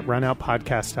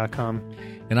andrew@runoutpodcast.com.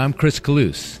 And I'm Chris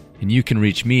Kalous, and you can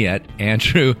reach me at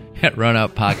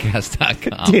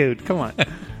andrew@runoutpodcast.com. Dude, come on.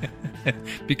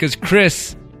 Because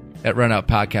Chris at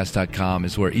runoutpodcast.com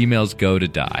is where emails go to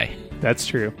die. That's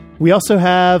true. We also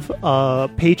have a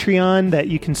Patreon that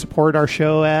you can support our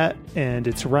show at, and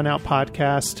it's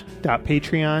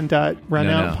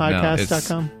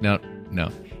runoutpodcast.patreon.runoutpodcast.com. No.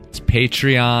 It's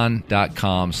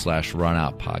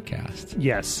patreon.com/runoutpodcast.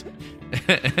 Yes.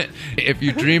 If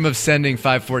you dream of sending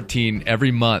 514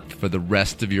 every month for the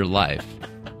rest of your life,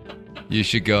 you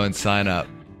should go and sign up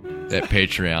at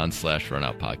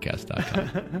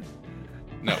patreon.com/runoutpodcast.com.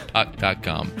 No,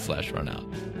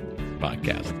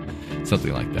 .com/runoutpodcast.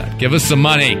 Something like that. Give us some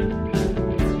money.